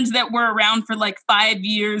band that were around for like 5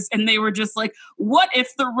 years, and they were just like, what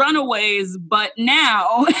if the Runaways, but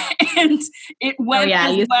now? And it went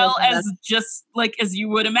as well as just like as you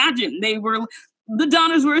would imagine. The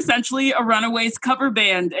Donnas were essentially a Runaways cover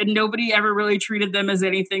band, and nobody ever really treated them as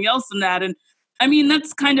anything else than that. And I mean,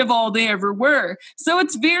 that's kind of all they ever were. So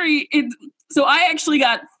so I actually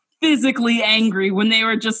got physically angry when they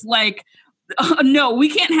were just like, no, we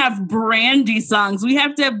can't have Brandy songs. We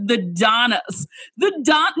have to have the Donnas. Nobody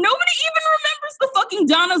even remembers the fucking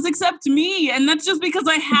Donnas except me. And that's just because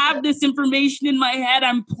I have this information in my head.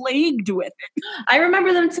 I'm plagued with it. I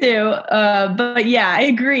remember them too. But yeah, I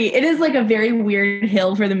agree. It is like a very weird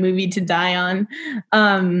hill for the movie to die on.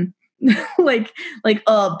 like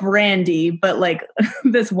Brandy, but like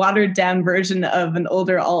this watered down version of an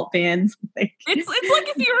older alt band. Like, it's like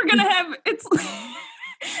if you were gonna have it's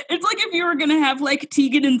like if you were gonna have like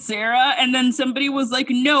Tegan and Sarah, and then somebody was like,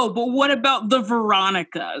 no, but what about the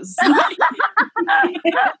Veronicas?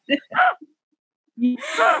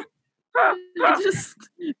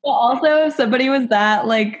 Also, if somebody was that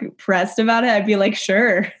like pressed about it, I'd be like,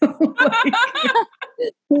 sure. Like,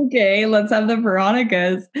 okay, let's have the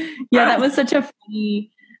Veronicas. Yeah, that was such a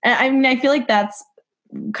funny. I mean, I feel like that's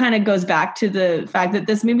kind of goes back to the fact that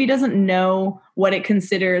this movie doesn't know what it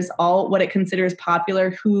considers popular,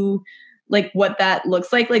 who, like, what that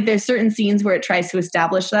looks like. Like, there's certain scenes where it tries to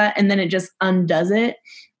establish that, and then it just undoes it.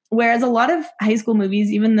 Whereas a lot of high school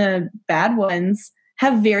movies, even the bad ones,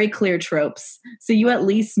 have very clear tropes. So you at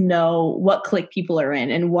least know what clique people are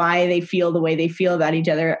in and why they feel the way they feel about each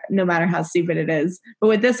other, no matter how stupid it is. But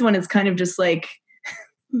with this one, it's kind of just like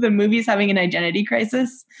the movie's having an identity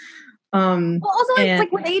crisis. Well, also, it's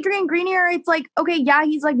like with Adrian Grenier, it's like, okay, yeah,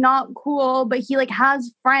 he's like not cool, but he like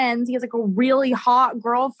has friends. He has like a really hot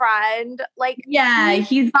girlfriend. Like, yeah,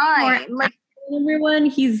 he's fine. Like everyone,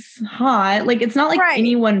 he's hot. Like, it's not like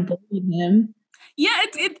anyone bullied him. Yeah,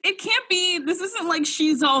 it can't be. This isn't like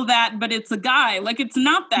She's All That, but it's a guy. Like, it's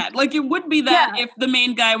not that. Like, it would be that if the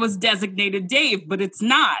main guy was designated Dave, but it's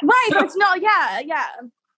not. Right, so, it's not. Yeah.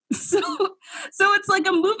 So it's like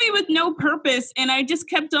a movie with no purpose, and I just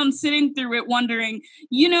kept on sitting through it wondering,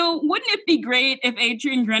 wouldn't it be great if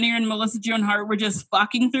Adrian Grenier and Melissa Joan Hart were just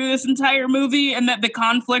fucking through this entire movie, and that the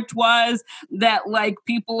conflict was that, like,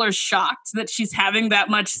 people are shocked that she's having that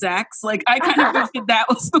much sex? Like, I kind of wish that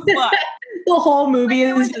was the plot. The whole movie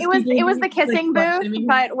it was the kissing booth,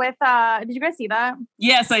 but with did you guys see that?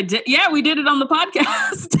 Yes, I did. Yeah, we did it on the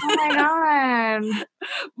podcast. Oh my god.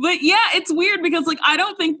 But yeah, it's weird because, like, I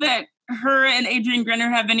don't think that her and Adrian Grenier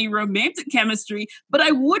have any romantic chemistry, but I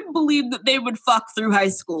would believe that they would fuck through high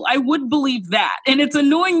school. I would believe that. And it's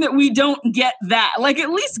annoying that we don't get that. Like, at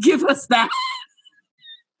least give us that.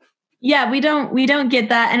 Yeah, we don't get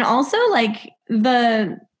that. And also, like,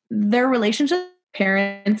 their relationship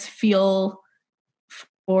parents feel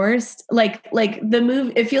forced. Like the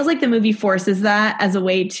movie, it feels like the movie forces that as a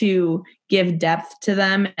way to give depth to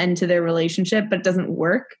them and to their relationship, but it doesn't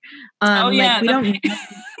work. Like, we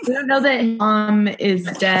don't know that mom is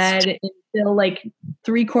dead until like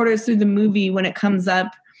 3/4 through the movie when it comes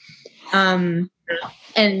up. And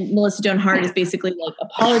Melissa Joan Hart is basically like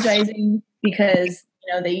apologizing because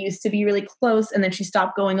they used to be really close, and then she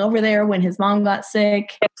stopped going over there when his mom got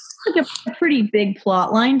sick. It's like a pretty big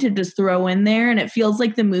plot line to just throw in there, and it feels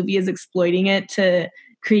like the movie is exploiting it to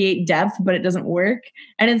create depth, but it doesn't work.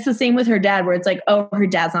 And it's the same with her dad, where it's like, oh, her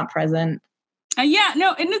dad's not present.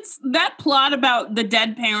 And it's that plot about the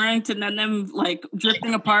dead parent and then them like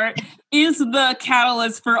drifting apart is the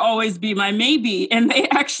catalyst for Always Be My Maybe. And they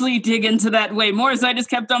actually dig into that way more. So I just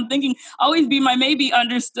kept on thinking Always Be My Maybe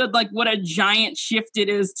understood like what a giant shift it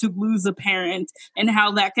is to lose a parent and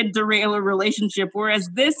how that could derail a relationship. Whereas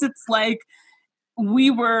this, it's like,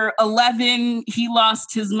 we were 11, he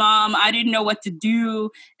lost his mom, I didn't know what to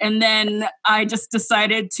do, and then I just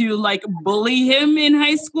decided to like bully him in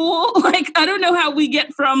high school. Like, I don't know how we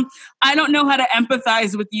get from I don't know how to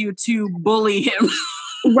empathize with you to bully him.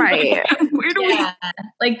 Right. Where do we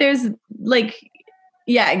like there's like,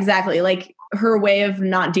 yeah, exactly. Like, her way of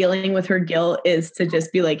not dealing with her guilt is to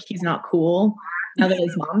just be like, he's not cool now that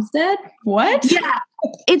his mom's dead. What? Yeah.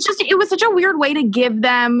 It was such a weird way to give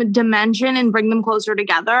them dimension and bring them closer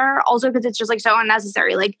together. Also, because it's just like so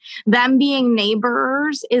unnecessary. Like, them being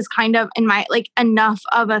neighbors is kind of enough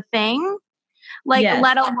of a thing. Like, yes.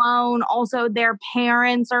 Let alone also their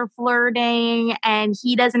parents are flirting and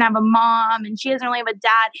he doesn't have a mom and she doesn't really have a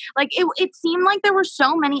dad. Like, it seemed like there were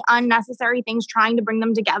so many unnecessary things trying to bring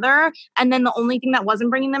them together. And then the only thing that wasn't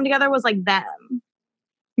bringing them together was like them.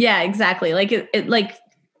 Yeah, exactly. Like it like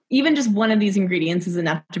even just one of these ingredients is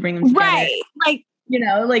enough to bring them together. Right. Like you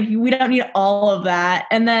know, like we don't need all of that.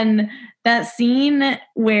 And then that scene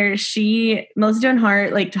where Melissa Joan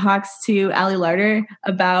Hart, like talks to Ali Larter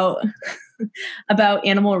about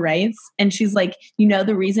animal rights, and she's like, you know,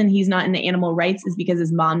 the reason he's not into animal rights is because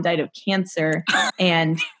his mom died of cancer,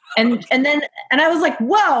 and I was like,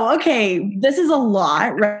 whoa, okay, this is a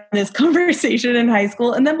lot, right? This conversation in high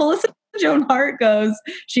school. And then Melissa Joan Hart goes,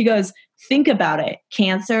 think about it,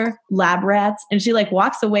 cancer, lab rats. And she like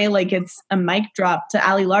walks away like it's a mic drop to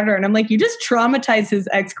Ali Larter. And I'm like, you just traumatized his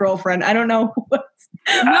ex-girlfriend. I don't know what.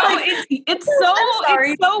 No, it's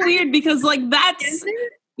so weird because like that's,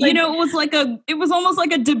 you know, it was almost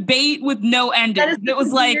like a debate with no ending. It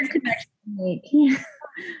was like,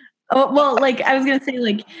 oh, well, like I was going to say,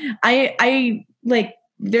 like, I like,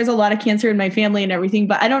 there's a lot of cancer in my family and everything,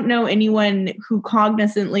 but I don't know anyone who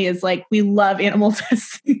cognizantly is like, we love animal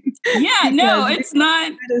testing. Yeah, no, it's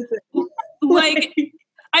not like,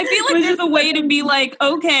 I feel like there's a way to be like,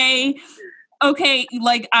 okay,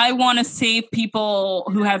 like I want to save people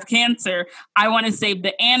who have cancer. I want to save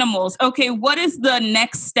the animals. Okay, what is the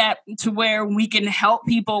next step to where we can help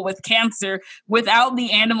people with cancer without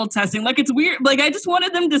the animal testing? Like, it's weird. Like, I just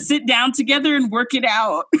wanted them to sit down together and work it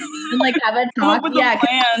out. And like have a talk. Yeah,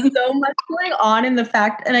 there's so much going on in the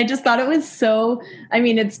fact. And I just thought it was so, I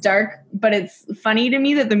mean, it's dark, but it's funny to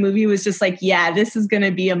me that the movie was just like, yeah, this is going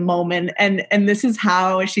to be a moment. And this is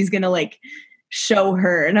how she's going to like, show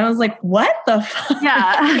her. And I was like, what the fuck?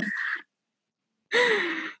 Yeah.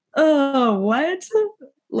 Oh, what?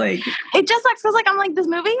 Like, it just sucks because like I'm like, this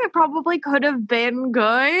movie probably could have been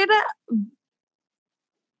good.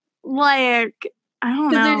 Like, I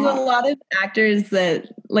don't know. There's a lot of actors that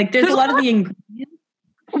like there's a lot of the ingredients.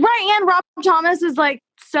 Right, and Rob Thomas is like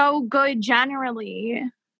so good generally.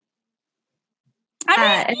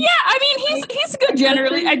 I mean, he's good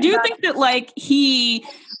generally. I do think that like he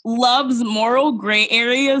loves moral gray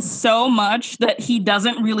areas so much that he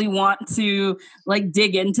doesn't really want to like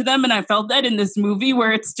dig into them. And I felt that in this movie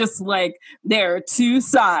where it's just like, there are two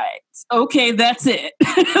sides. Okay, that's it.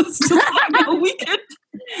 It's just like, no, we can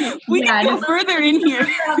go further in here.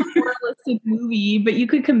 It's a moralistic movie, but you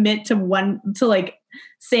could commit to like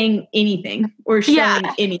saying anything or showing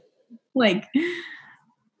anything. Like,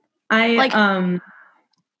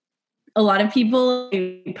 a lot of people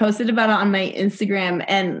posted about it on my Instagram,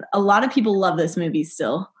 and a lot of people love this movie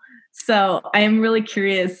still. So I am really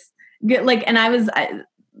curious. Like, and I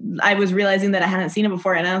was realizing that I hadn't seen it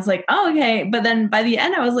before, and I was like, oh, okay. But then by the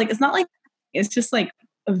end, I was like, it's not like, it's just like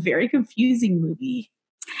a very confusing movie.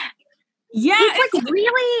 Yeah, it's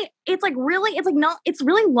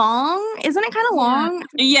really long. Isn't it kind of long?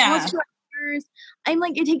 Yeah. I'm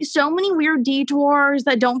like, it takes so many weird detours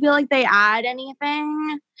that don't feel like they add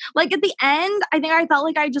anything. Like at the end, I think I felt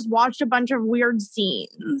like I just watched a bunch of weird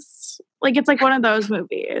scenes. Like it's like one of those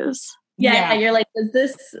movies. Yeah. You're like,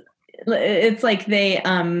 it's like they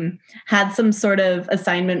had some sort of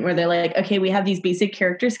assignment where they're like, okay, we have these basic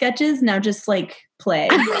character sketches. Now just like play.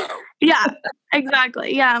 Yeah,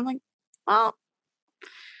 exactly. Yeah. I'm like, well.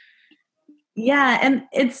 Yeah. And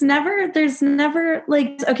there's never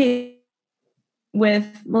like, okay, with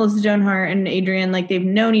Melissa Joan Hart and Adrian, like they've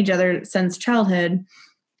known each other since childhood,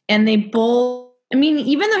 and they both, I mean,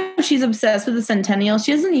 even though she's obsessed with the Centennial,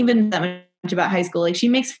 she doesn't even know that much about high school. Like she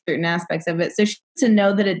makes certain aspects of it, so she needs to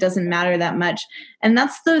know that it doesn't matter that much. And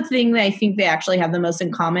that's the thing that I think they actually have the most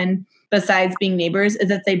in common, besides being neighbors, is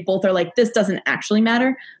that they both are like, this doesn't actually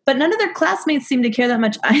matter. But none of their classmates seem to care that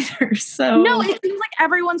much either. So no, it seems like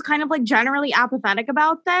everyone's kind of like generally apathetic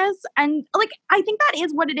about this. And like, I think that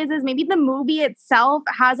is what it is maybe the movie itself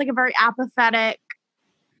has like a very apathetic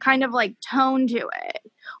kind of like tone to it.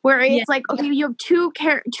 Where it's like, okay, you have two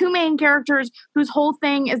main characters whose whole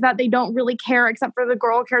thing is that they don't really care, except for the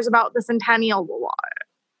girl cares about the Centennial a lot.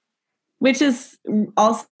 Which is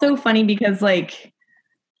also funny because like,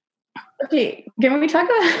 okay, can we talk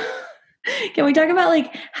about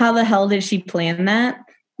like how the hell did she plan that?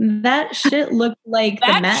 That shit looked like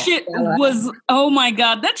that shit was, oh my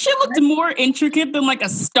God, that shit looked more intricate than like a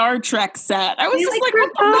Star Trek set. I was just like, what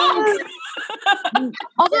the fuck?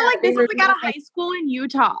 Also, like, this is like at a high school in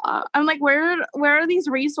Utah. I'm like, where are these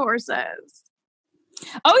resources?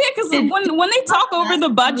 Oh yeah, because when they talk over the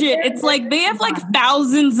budget, it's like they have like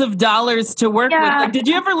thousands of dollars to work with. Like, did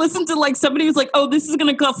you ever listen to like somebody who's like, "Oh, this is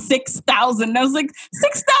gonna cost $6,000"? And I was like,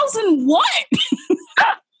 $6,000 what?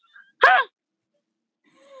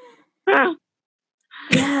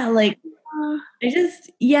 Yeah, like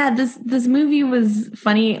this movie was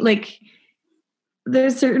funny. Like,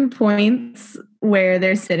 there's certain points where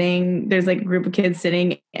there's like a group of kids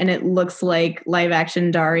sitting and it looks like live action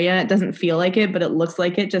Daria. It doesn't feel like it, but it looks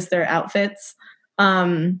like it, just their outfits.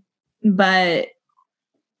 But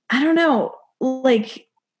I don't know, like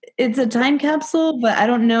it's a time capsule, but I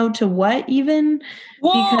don't know to what even,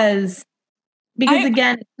 because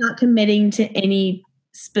again, it's not committing to any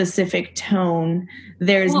specific tone.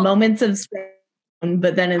 There's moments of strong,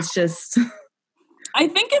 but then it's just I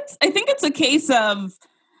think it's a case of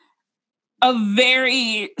a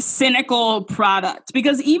very cynical product,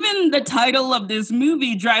 because even the title of this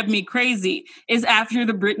movie, Drive Me Crazy, is after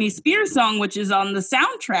the Britney Spears song, which is on the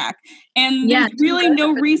soundtrack. And there's really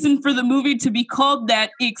no reason for the movie to be called that,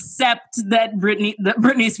 except that the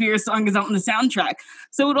Britney Spears song is on the soundtrack.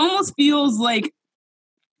 So it almost feels like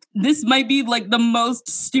this might be like the most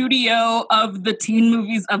studio of the teen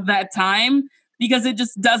movies of that time, because it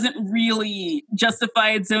just doesn't really justify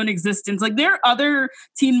its own existence. Like, there are other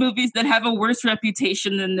teen movies that have a worse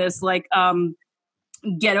reputation than this, like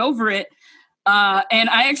Get Over It. And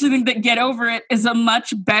I actually think that Get Over It is a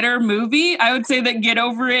much better movie. I would say that Get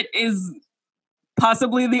Over It is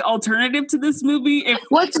possibly the alternative to this movie.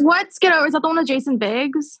 What's Get Over? Is that the one with Jason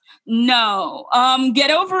Biggs? No. Get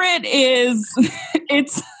Over It is...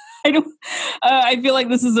 it's... I feel like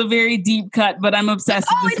this is a very deep cut, but I'm obsessed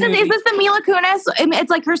with this movie. Is this the Mila Kunis?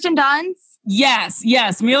 It's like Kirsten Dunst? Yes.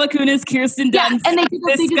 Mila Kunis, Kirsten Dunst. And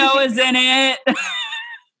Disco is in it.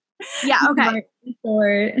 Yeah, okay.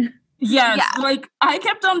 Yes, yeah. Like, I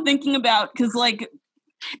kept on thinking about, because, like...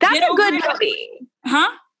 That's a good movie.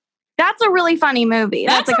 Huh? That's a really funny movie.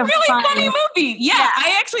 That's like a really funny movie. Yeah,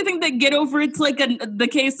 I actually think that Get Over It's like the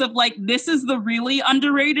case of like, this is the really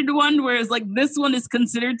underrated one, whereas like this one is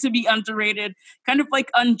considered to be underrated, kind of like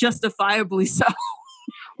unjustifiably so.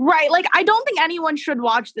 Right. Like, I don't think anyone should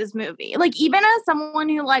watch this movie. Like, even as someone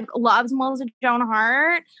who like loves Melissa Joan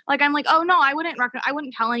Hart, like I'm like, oh no, I wouldn't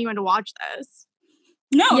tell anyone to watch this.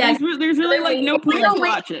 No, there's really like no point to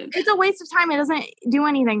watch it. It's a waste of time. It doesn't do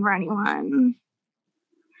anything for anyone.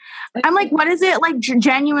 I'm like, what is it like?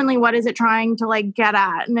 Genuinely, what is it trying to like get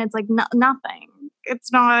at? And it's like nothing.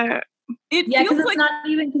 It's not. Because it's not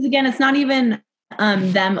even. Because again, it's not even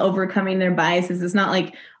them overcoming their biases. It's not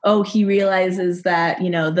like, oh, he realizes that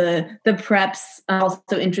the preps are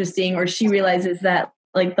also interesting, or she realizes that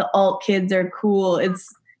like the alt kids are cool. It's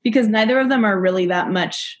because neither of them are really that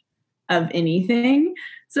much of anything,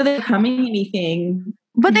 so they're becoming anything.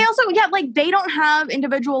 But they also like they don't have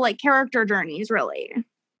individual like character journeys really.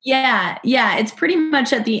 Yeah. It's pretty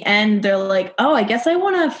much at the end, they're like, oh, I guess I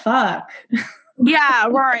want to fuck. Yeah,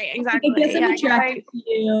 right, exactly. I guess I'm attracted to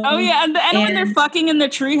you. Oh, yeah, and when they're fucking in the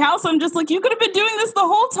treehouse, I'm just like, you could have been doing this the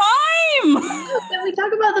whole time. Then we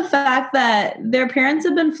talk about the fact that their parents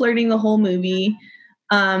have been flirting the whole movie.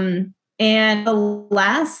 And the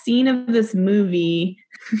last scene of this movie...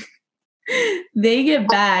 they get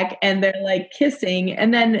back and they're like kissing,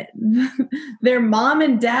 and then their mom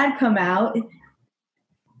and dad come out.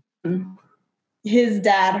 His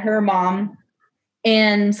dad, her mom,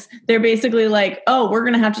 and they're basically like, oh, we're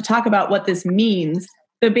gonna have to talk about what this means.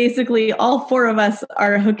 So basically all four of us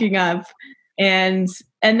are hooking up, and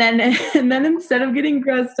then instead of getting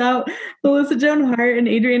grossed out, Melissa Joan Hart and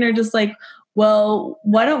Adrian are just like, well,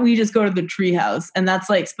 why don't we just go to the treehouse? And that's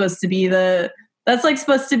supposed to be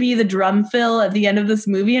the drum fill at the end of this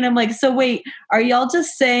movie. And I'm like, so wait, are y'all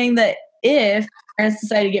just saying that if parents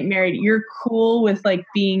decide to get married, you're cool with like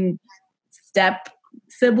being step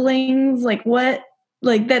siblings? Like what?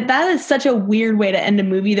 Like that is such a weird way to end a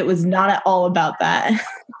movie that was not at all about that.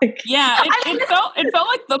 It felt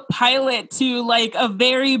like the pilot to like a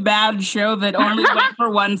very bad show that only went for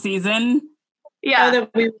one season. Yeah. That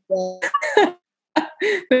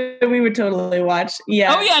we would totally watch.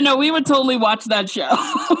 Yeah. Oh yeah, no, we would totally watch that show.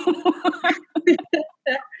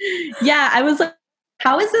 Yeah, I was like,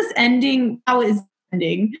 how is this ending? How is it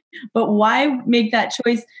ending? But why make that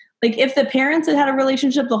choice? Like, if the parents had a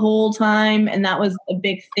relationship the whole time and that was a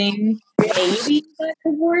big thing, maybe that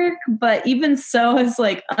could work. But even so, it's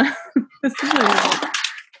like, this is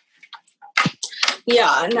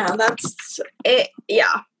yeah, no, that's it.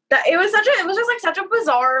 Yeah, it was just like such a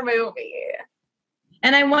bizarre movie.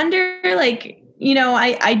 And I wonder, like,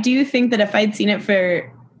 I do think that if I'd seen it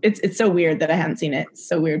it's so weird that I hadn't seen it. It's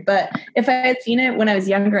so weird. But if I had seen it when I was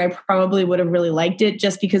younger, I probably would have really liked it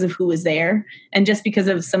just because of who was there and just because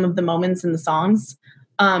of some of the moments in the songs.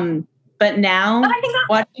 But now,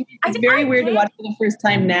 watching it's very weird to watch for the first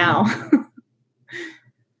time now.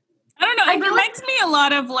 I don't know. It reminds me a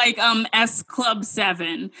lot of like S Club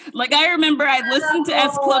 7. Like I remember I listened to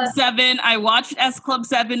S Club 7. I watched S Club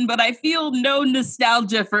 7, but I feel no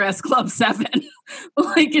nostalgia for S Club 7.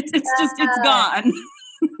 Like it's gone.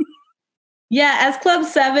 Yeah, S Club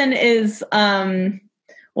 7 is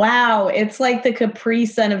Wow, it's like the Capri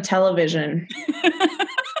Sun of television.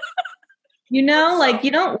 You know, like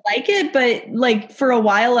you don't like it, but like for a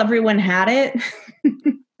while everyone had it.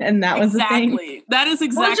 And that was the thing. Exactly. That is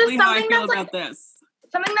exactly how I feel about this.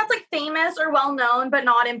 Something that's like famous or well known, but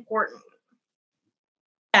not important.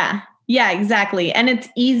 Yeah. Yeah, exactly. And it's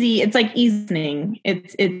easy. It's like easing.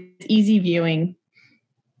 It's easy viewing.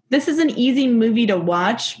 This is an easy movie to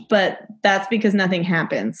watch, but that's because nothing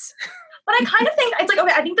happens. But I kind of think it's like,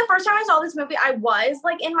 okay, I think the first time I saw this movie, I was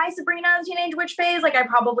like in my Sabrina Teenage Witch phase. Like I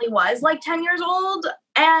probably was like 10 years old.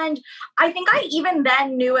 And I think I even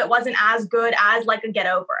then knew it wasn't as good as like a Get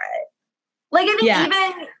Over It. Like I think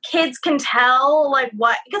even kids can tell like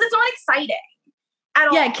what, because it's not exciting at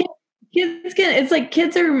all. Yeah, kids can, it's like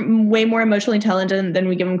kids are way more emotionally intelligent than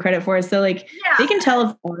we give them credit for. So like they can tell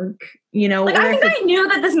if work, you know. Like I think I knew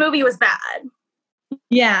that this movie was bad.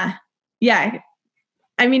 Yeah. Yeah.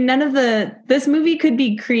 I mean, this movie could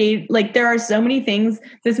be like there are so many things.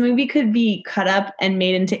 This movie could be cut up and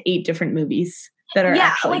made into 8 different movies that are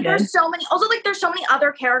actually like good. There's so many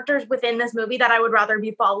other characters within this movie that I would rather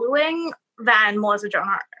be following than Melissa Joan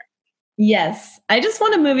Hart. Yes. I just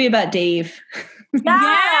want a movie about Dave.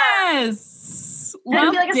 Yes.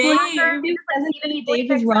 Love like Dave.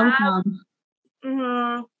 Dave is rom-com.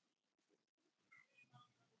 Mm-hmm.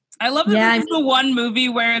 I love that this is the one movie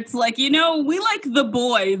where it's like, you know, we like the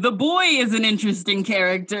boy. The boy is an interesting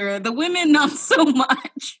character. The women, not so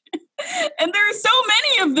much. And there are so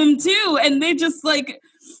many of them, too. And they just, like,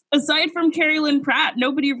 aside from Carrie Lynn Pratt,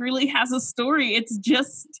 nobody really has a story. It's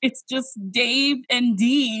just Dave and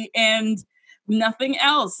Dee and nothing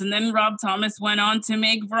else. And then Rob Thomas went on to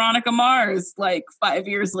make Veronica Mars, like, 5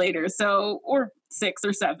 years later. So, or 6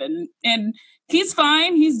 or 7. And he's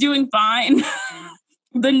fine. He's doing fine.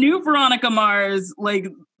 The new Veronica Mars, like,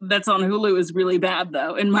 that's on Hulu is really bad,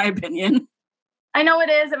 though, in my opinion. I know it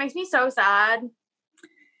is. It makes me so sad.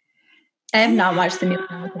 I have not watched the new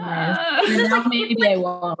Veronica Mars. Maybe I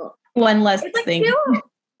won't. One less thing.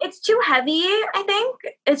 It's too heavy, I think.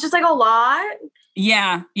 It's just, like, a lot.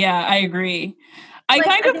 Yeah, I agree. I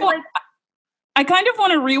kind of want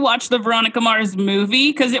to rewatch the Veronica Mars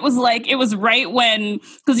movie because it was right when,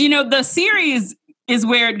 because, you know, the series is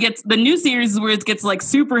where it gets, the new series is where it gets like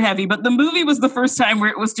super heavy, but the movie was the first time where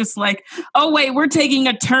it was just like, oh wait, we're taking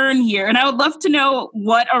a turn here. And I would love to know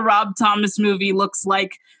what a Rob Thomas movie looks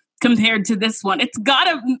like compared to this one.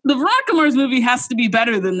 The Veronica Mars movie has to be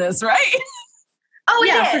better than this, right? Oh,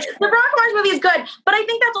 it is. Sure. The Veronica Mars movie is good, but I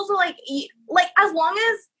think that's also like as long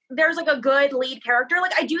as there's like a good lead character,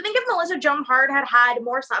 like I do think if Melissa Joan Hart had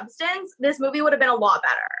more substance, this movie would have been a lot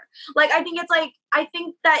better. Like I think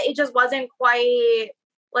that it just wasn't quite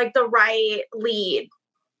like the right lead.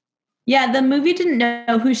 Yeah, the movie didn't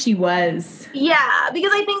know who she was. Yeah,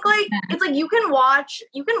 because I think like it's like you can watch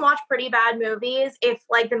pretty bad movies if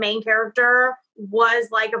like the main character was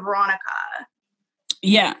like a Veronica.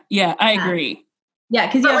 Yeah, I agree.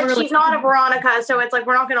 Yeah, because she's not a Veronica, so it's like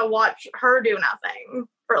we're not gonna watch her do nothing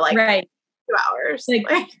for like 2 hours. Like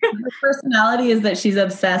her personality is that she's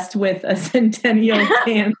obsessed with a centennial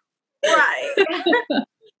dance. Right.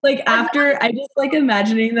 Like after, I just like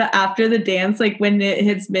imagining that after the dance, like when it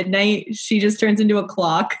hits midnight, she just turns into a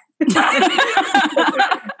clock.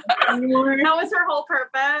 That was her whole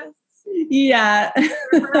purpose. Yeah.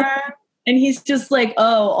 And he's just like,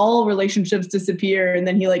 oh, all relationships disappear. And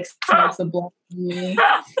then he like smokes a blunt.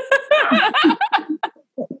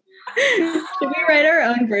 Should we write our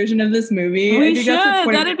own version of this movie? We should.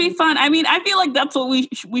 That'd be fun. I mean, I feel like that's what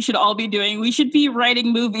we should all be doing. We should be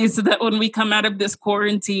writing movies so that when we come out of this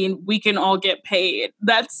quarantine, we can all get paid.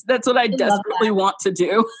 That's what I desperately want to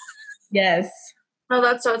do. Yes. Oh,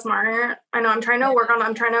 that's so smart. I know. I'm trying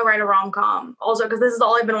to write a rom-com also because this is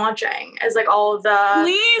all I've been watching is like all of the.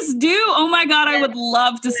 Please do. Oh my God. I would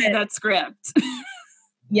love to see that script.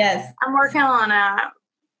 Yes. I'm working on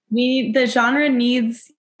it. The genre needs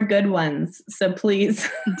good ones, so please.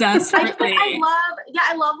 Desperately.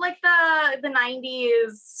 I love like the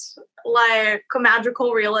 90s like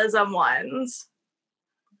magical realism ones.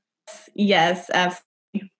 Yes, absolutely.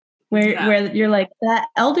 Where you're like, that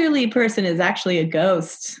elderly person is actually a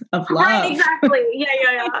ghost of love. Right, exactly.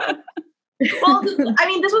 Yeah. Well, I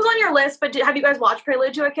mean, this was on your list, but have you guys watched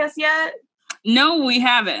Prelude to a Kiss yet? No, we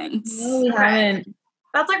haven't. Haven't.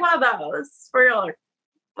 That's like one of those where you're like,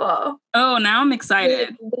 whoa. Oh, now I'm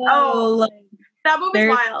excited. Oh, that movie's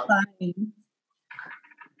wild. Fine.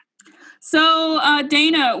 So,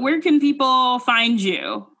 Dana, where can people find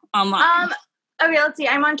you online? Okay, let's see.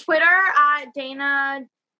 I'm on Twitter at Dana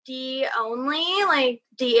D only, like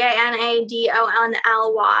DANADONLY,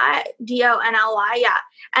 yeah.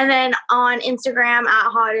 And then on Instagram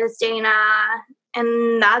at Hottest Dana,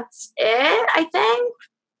 and that's it, I think,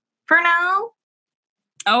 for now.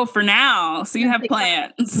 Oh, for now. So you have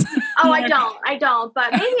plans. Oh, I don't,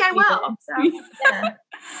 but maybe I will. So yeah.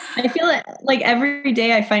 I feel like every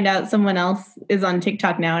day I find out someone else is on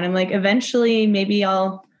TikTok now, and I'm like, eventually maybe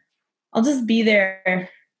I'll just be there,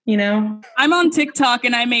 you know? I'm on TikTok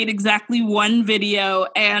and I made exactly one video,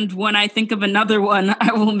 and when I think of another one,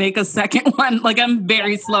 I will make a second one. Like, I'm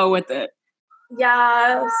very slow with it.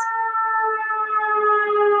 Yes.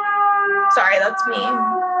 Sorry, that's me.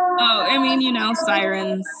 Oh, I mean, you know,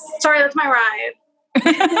 sirens. Sorry, that's my ride.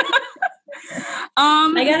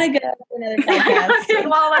 I gotta go to another podcast.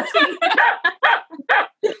 Well, let's see.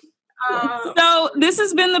 So this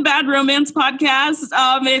has been the Bad Romance Podcast.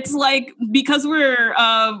 It's like, because we're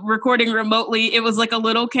recording remotely, it was like a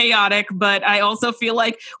little chaotic, but I also feel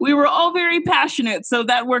like we were all very passionate, so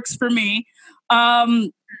that works for me.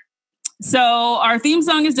 So our theme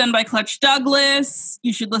song is done by Clutch Douglas.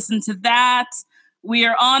 You should listen to that. We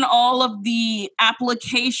are on all of the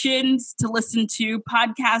applications to listen to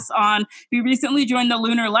podcasts on. We recently joined the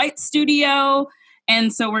Lunar Light Studio,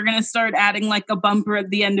 and so we're going to start adding like a bumper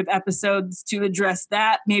at the end of episodes to address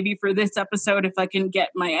that. Maybe for this episode, if I can get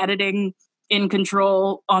my editing in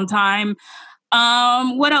control on time.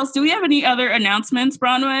 What else? Do we have any other announcements,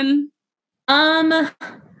 Bronwyn?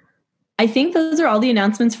 I think those are all the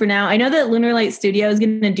announcements for now. I know that Lunar Light Studio is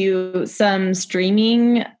going to do some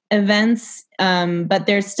streaming events, but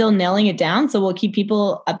they're still nailing it down. So we'll keep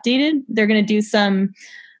people updated. They're going to do some,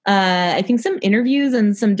 I think, some interviews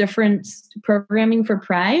and some different programming for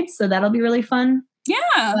Pride. So that'll be really fun. Yeah,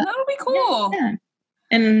 that'll be cool. Yeah.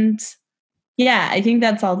 And yeah, I think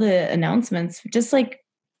that's all the announcements. Just like,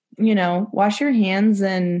 you know, wash your hands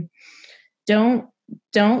and don't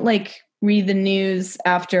like read the news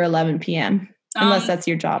after 11 p.m. unless that's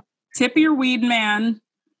your job. Tip your weed man.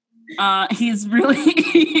 He's really,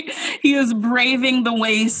 he is braving the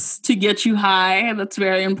wastes to get you high. That's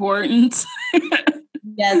very important.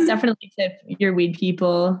 Yes, definitely tip your weed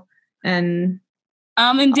people. And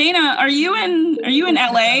Dana, are you in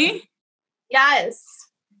LA? Yes.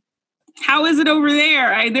 How is it over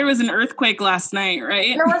there? There was an earthquake last night,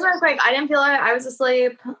 right? There was an earthquake. I didn't feel it. I was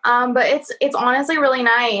asleep. But it's honestly really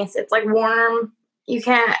nice. It's like warm. You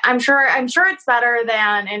can't. I'm sure it's better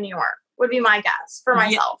than in New York. Would be my guess for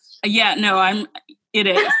myself. Yeah. No, it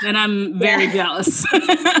is, and I'm very jealous. I'm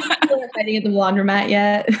not fighting at the laundromat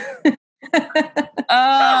yet.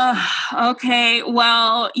 Okay.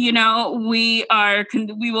 Well, you know, we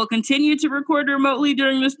will continue to record remotely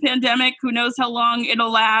during this pandemic. Who knows how long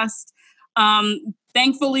it'll last?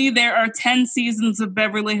 Thankfully, there are 10 seasons of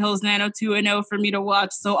Beverly Hills 90210 for me to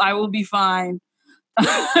watch, so I will be fine.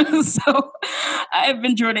 So I've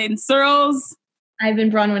been Jordan Searles. I've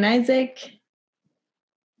been Bronwyn Isaac.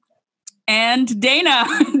 And Dana.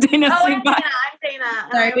 Dana, say bye. I'm Dana.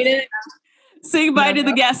 Sorry, we didn't. Say bye to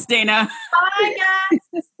the guests, Dana. Bye, guys.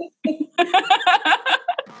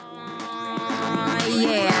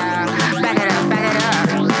 Yeah, back it up.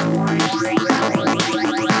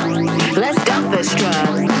 Let's dump this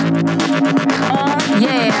truck.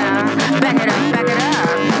 Yeah, back it up.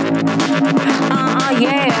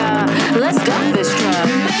 Yeah, let's dump this truck.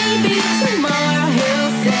 Maybe tomorrow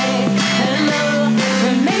he'll say hello,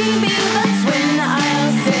 and maybe that's when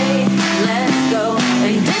I'll say let's go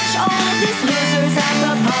and ditch all these losers at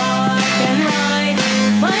the park and ride.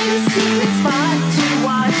 Find a secret spot to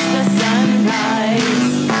watch the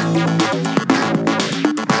sunrise.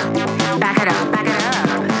 Back it up.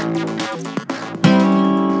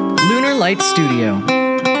 Lunar Light Studio.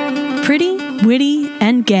 Pretty, witty,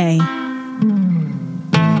 and gay.